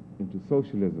into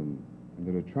socialism and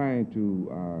that are trying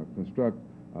to construct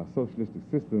a socialistic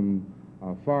system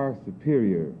are far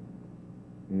superior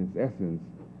in its essence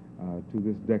to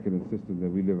this decadent system that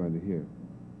we live under here.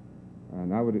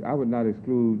 And I would not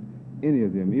exclude any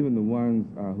of them, even the ones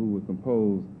who would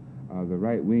compose the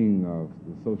right wing of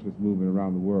the socialist movement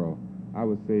around the world. I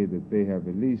would say that they have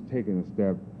at least taken a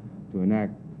step to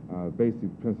enact basic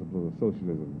principles of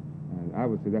socialism. And I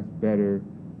would say that's better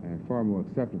and far more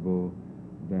acceptable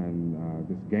than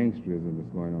this gangsterism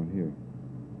that's going on here.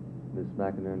 Ms.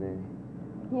 McInerney?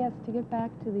 Yes, to get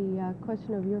back to the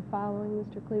question of your following,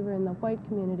 Mr. Cleaver, in the white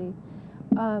community,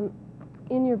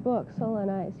 in your book, Soul on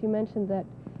Ice, you mentioned that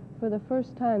for the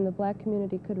first time the black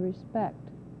community could respect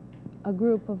a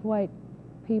group of white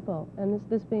people, and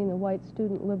this being the white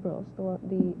student liberals,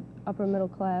 the upper middle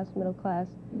class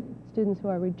students who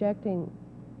are rejecting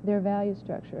their value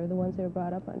structure, the ones they were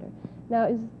brought up under. Now,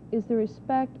 is the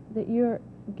respect that you're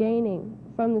gaining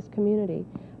from this community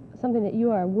something that you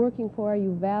are working for? Are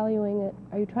you valuing it?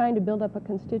 Are you trying to build up a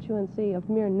constituency of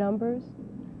mere numbers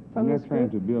from this group? I'm not trying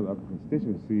to build up a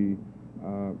constituency.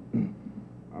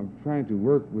 I'm trying to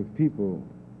work with people,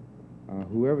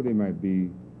 whoever they might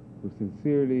be, who are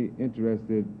sincerely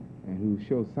interested and who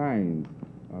show signs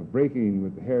of breaking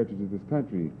with the heritage of this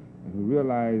country, and who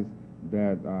realize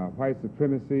that white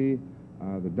supremacy,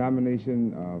 the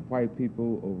domination of white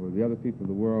people over the other people of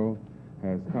the world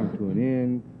has come to an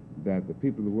end, that the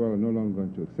people of the world are no longer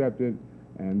going to accept it,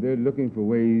 and they're looking for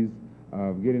ways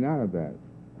of getting out of that.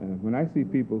 And when I see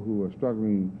people who are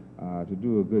struggling to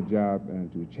do a good job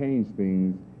and to change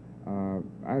things,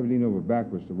 I lean over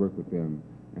backwards to work with them.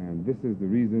 And this is the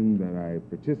reason that I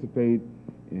participate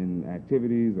in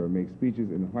activities or make speeches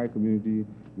in the white community,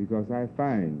 because I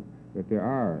find that there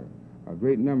are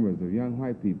great numbers of young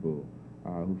white people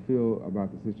who feel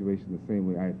about the situation the same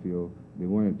way I feel. They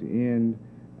want it to end,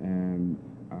 and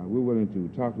we're willing to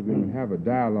talk to them and have a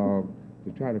dialogue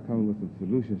to try to come up with some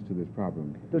solutions to this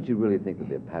problem. Don't you really think that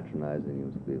they're patronizing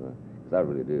you, Mr. Cleaver? Because I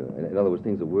really do. In other words,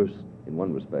 things are worse in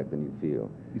one respect than you feel.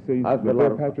 You say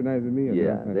they're patronizing me?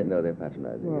 Yeah, they're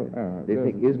patronizing you. They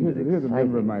think, isn't it Here's a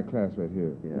member of exciting? my class right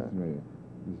here. Yeah.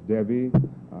 Miss Debbie.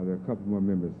 There are a couple more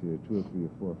members here, 2 or 3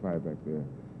 or 4 or 5 back there.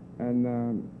 And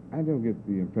I don't get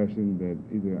the impression that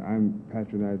either I'm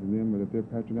patronizing them or that they're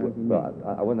patronizing me. Well,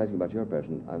 I wasn't asking about your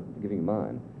impression. I'm giving you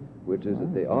mine, which is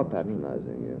that they are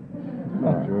patronizing you.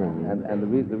 Sure. And the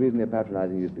reason they're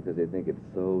patronizing you is because they think it's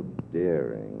so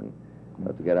daring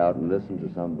to get out and listen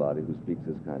to somebody who speaks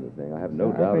this kind of thing. I have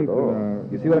no doubt at all.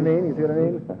 You see what I mean? You see what I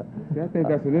mean? See, I think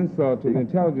that's an insult to the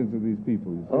intelligence of these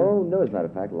people. You see? Oh, no, as a matter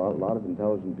of fact, a lot of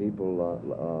intelligent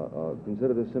people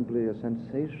consider this simply a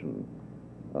sensation.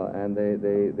 And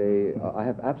I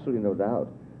have absolutely no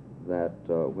doubt that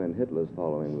when Hitler's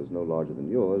following was no larger than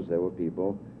yours, there were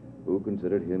people who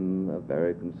considered him a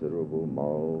very considerable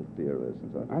moral theorist.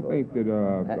 And so I think that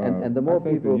and the more I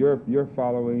think people that you're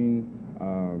following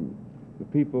the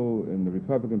people in the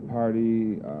Republican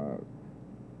Party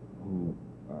who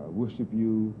worship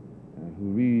you and who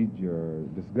read your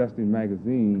disgusting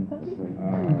magazine,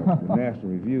 the National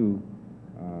Review.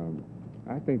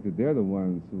 I think that they're the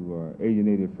ones who are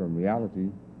alienated from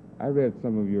reality. I read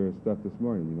some of your stuff this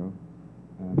morning, you know,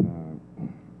 and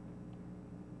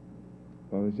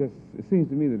well, it seems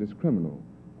to me that it's criminal,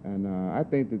 and I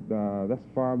think that that's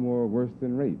far more worse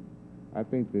than rape. I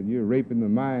think that you're raping the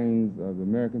minds of the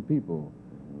American people,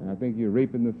 and I think you're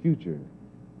raping the future,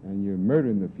 and you're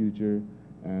murdering the future,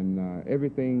 and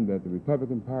everything that the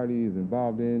Republican Party is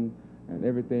involved in, and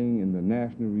everything in the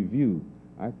National Review,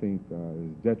 I think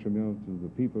is detrimental to the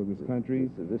people of this country.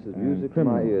 This is music to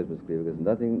my ears, Mr. Cleaver,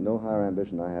 because no higher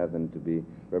ambition I have than to be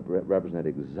represent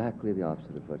exactly the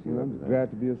opposite of what you represent. I'm glad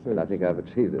to be of service. And I think I've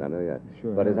achieved it, I know that.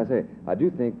 Sure. But as I say, I do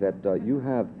think that you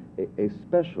have a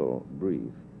special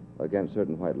brief against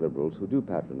certain white liberals who do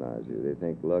patronize you. They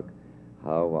think, look,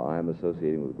 how I'm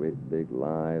associating with a great big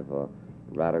live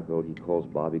radical. He calls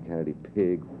Bobby Kennedy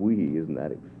pig. Whee, isn't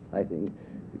that exciting?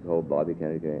 He called Bobby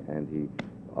Kennedy, and he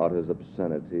utters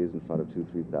obscenities in front of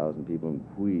 2,000-3,000 people, and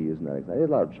whee, isn't that exciting? There's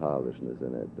a lot of childishness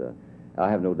in it. I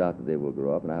have no doubt that they will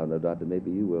grow up, and I have no doubt that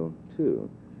maybe you will too.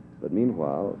 But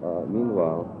meanwhile,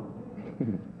 well,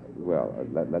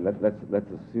 let's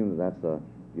assume that that's a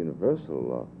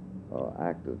universal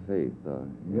act of faith.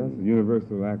 Yes, a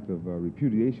universal act of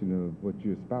repudiation of what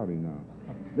you're spouting now.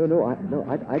 No,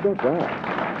 I don't doubt.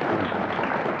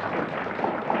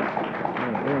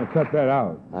 I want to cut that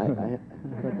out.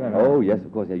 Cut that out. Oh, yes,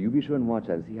 of course. Yeah, you be sure and watch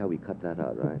that and see how we cut that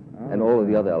out, right? And all of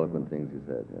the other eloquent things you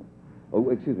said. Yeah. Oh,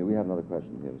 excuse me, we have another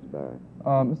question here, Mr. Barry.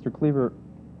 Mr. Cleaver,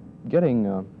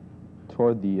 getting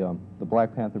toward the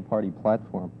Black Panther Party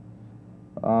platform,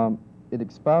 it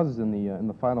espouses in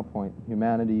the final point,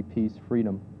 humanity, peace,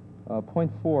 freedom.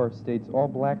 Point 4 states all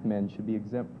black men should be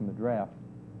exempt from the draft.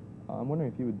 I'm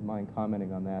wondering if you would mind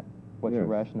commenting on that, what your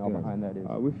rationale behind that is.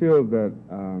 We feel that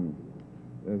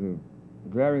there's a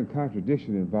glaring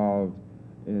contradiction involved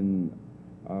in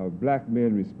black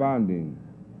men responding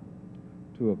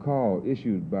to a call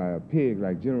issued by a pig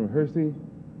like General Hersey,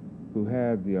 who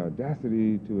had the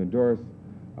audacity to endorse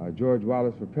George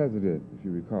Wallace for president, if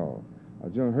you recall.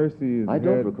 General Hersey is I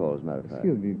don't recall, as a matter of fact.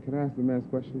 Excuse me, can I ask the man's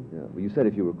question? Yeah, well, you said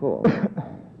if you recall. Do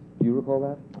you recall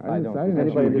that? I don't. Does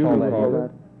anybody recall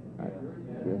that?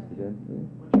 Yes, you did?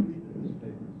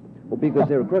 Well, because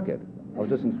they were crooked. I was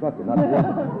just instructed not to.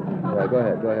 Yeah, go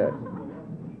ahead.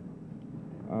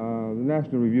 The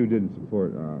National Review didn't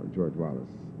support George Wallace.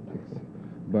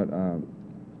 But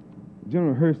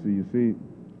General Hersey, you see,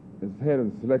 is head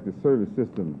of the Selective Service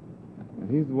System. And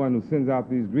he's the one who sends out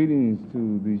these greetings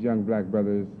to these young black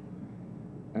brothers.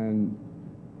 And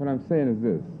what I'm saying is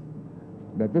this,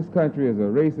 that this country is a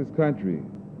racist country.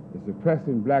 It's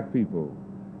oppressing black people,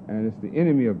 and it's the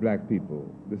enemy of black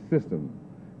people, the system.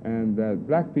 And that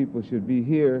black people should be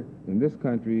here in this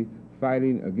country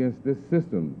fighting against this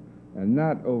system, and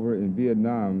not over in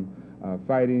Vietnam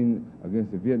fighting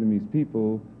against the Vietnamese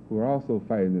people who are also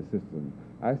fighting the system.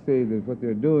 I say that what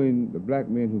they're doing, the black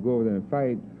men who go over there and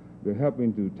fight, they're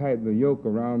helping to tighten the yoke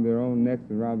around their own necks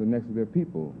and around the necks of their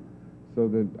people. So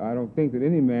that I don't think that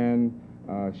any man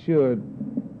should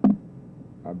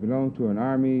belong to an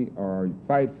army or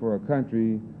fight for a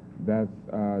country that's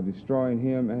destroying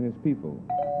him and his people.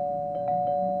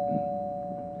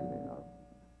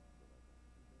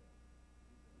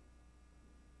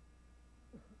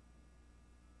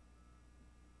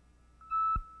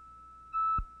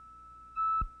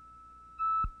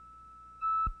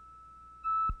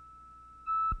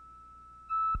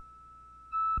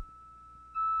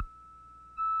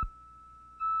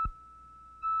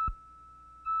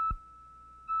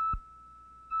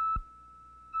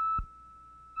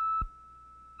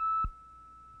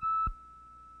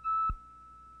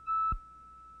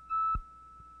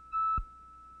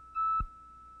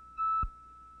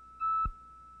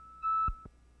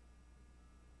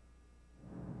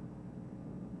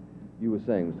 You were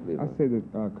saying, Mr. Cleaver? I say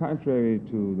that contrary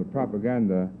to the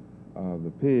propaganda of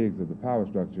the pigs of the power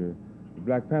structure, the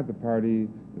Black Panther Party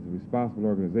is a responsible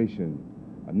organization,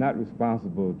 not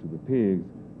responsible to the pigs,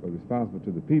 but responsible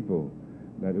to the people.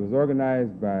 That it was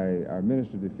organized by our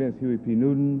Minister of Defense, Huey P.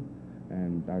 Newton,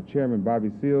 and our Chairman,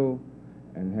 Bobby Seale,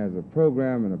 and has a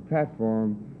program and a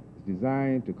platform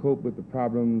designed to cope with the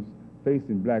problems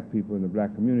facing black people in the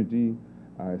black community.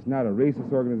 It's not a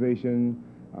racist organization.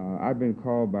 I've been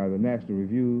called by the National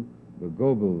Review the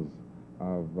Goebbels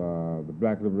of the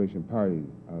Black Liberation Party,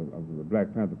 of the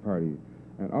Black Panther Party.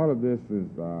 And all of this is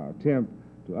an attempt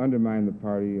to undermine the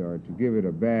party or to give it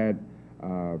a bad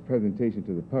presentation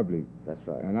to the public. That's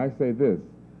right. And I say this,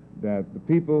 that the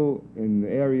people in the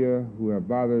area who have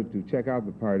bothered to check out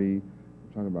the party, I'm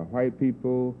talking about white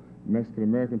people,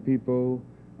 Mexican-American people,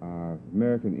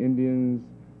 American Indians,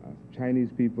 Chinese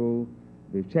people,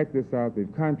 they've checked this out,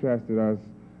 they've contrasted us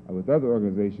with other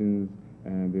organizations,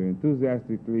 and they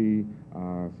enthusiastically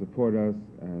support us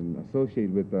and associate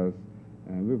with us.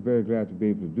 And we're very glad to be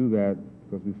able to do that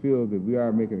because we feel that we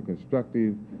are making a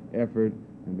constructive effort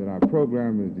and that our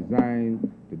program is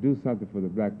designed to do something for the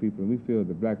black people. And we feel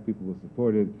that black people will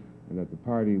support it and that the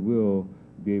party will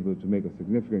be able to make a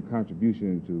significant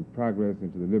contribution to progress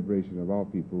and to the liberation of all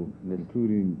people,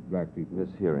 including black people.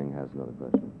 This hearing has another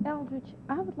question. Eldridge,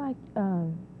 I would like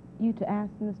you to ask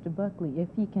Mr. Buckley if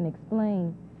he can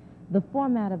explain the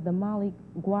format of the Molly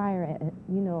Guire,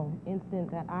 incident,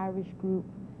 that Irish group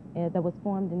that was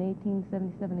formed in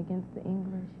 1877 against the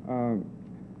English.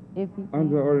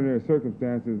 Under ordinary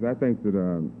circumstances, I think that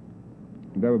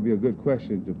that would be a good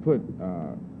question to put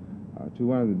to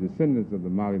one of the descendants of the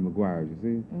Molly Maguires, you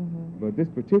see. Mm-hmm. But this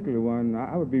particular one,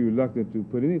 I would be reluctant to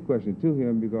put any question to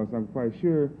him because I'm quite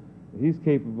sure he's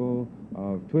capable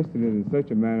of twisting it in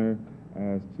such a manner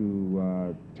as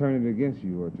to turn it against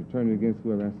you or to turn it against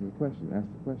whoever asks the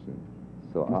question.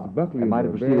 So Mr. Buckley I might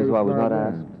have proceeded as though I was not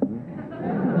asked. Hmm?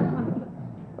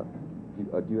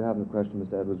 Do you have a question,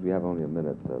 Mr. Edwards? We have only a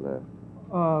minute left.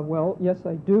 Well, yes,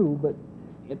 I do, but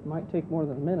it might take more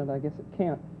than a minute. I guess it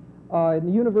can't. In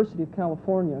the University of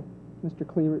California, Mr.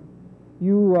 Cleaver,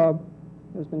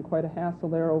 there's been quite a hassle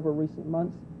there over recent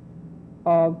months.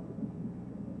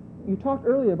 You talked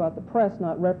earlier about the press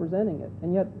not representing it,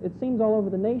 and yet it seems all over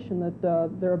the nation that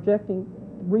they're objecting.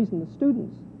 The reason the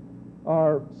students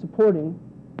are supporting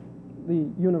the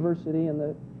university and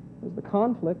the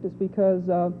conflict is because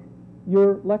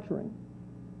you're lecturing.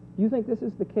 Do you think this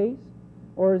is the case,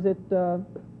 or is it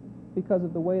because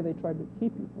of the way they tried to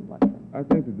keep you from lecturing? I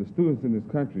think that the students in this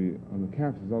country, on the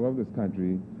campuses all over this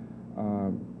country,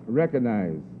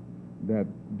 recognize that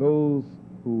those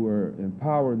who are in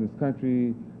power in this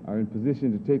country are in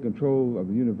position to take control of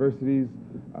the universities.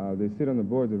 They sit on the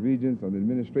boards of regents, on the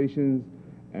administrations,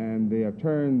 and they have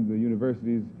turned the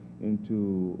universities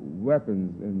into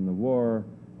weapons in the war,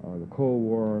 or the Cold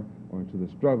War, or into the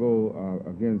struggle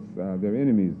against their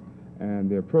enemies. And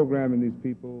they're programming these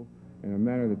people in a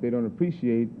manner that they don't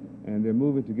appreciate, and they're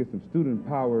moving to get some student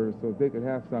power so they could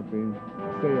have something to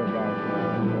say about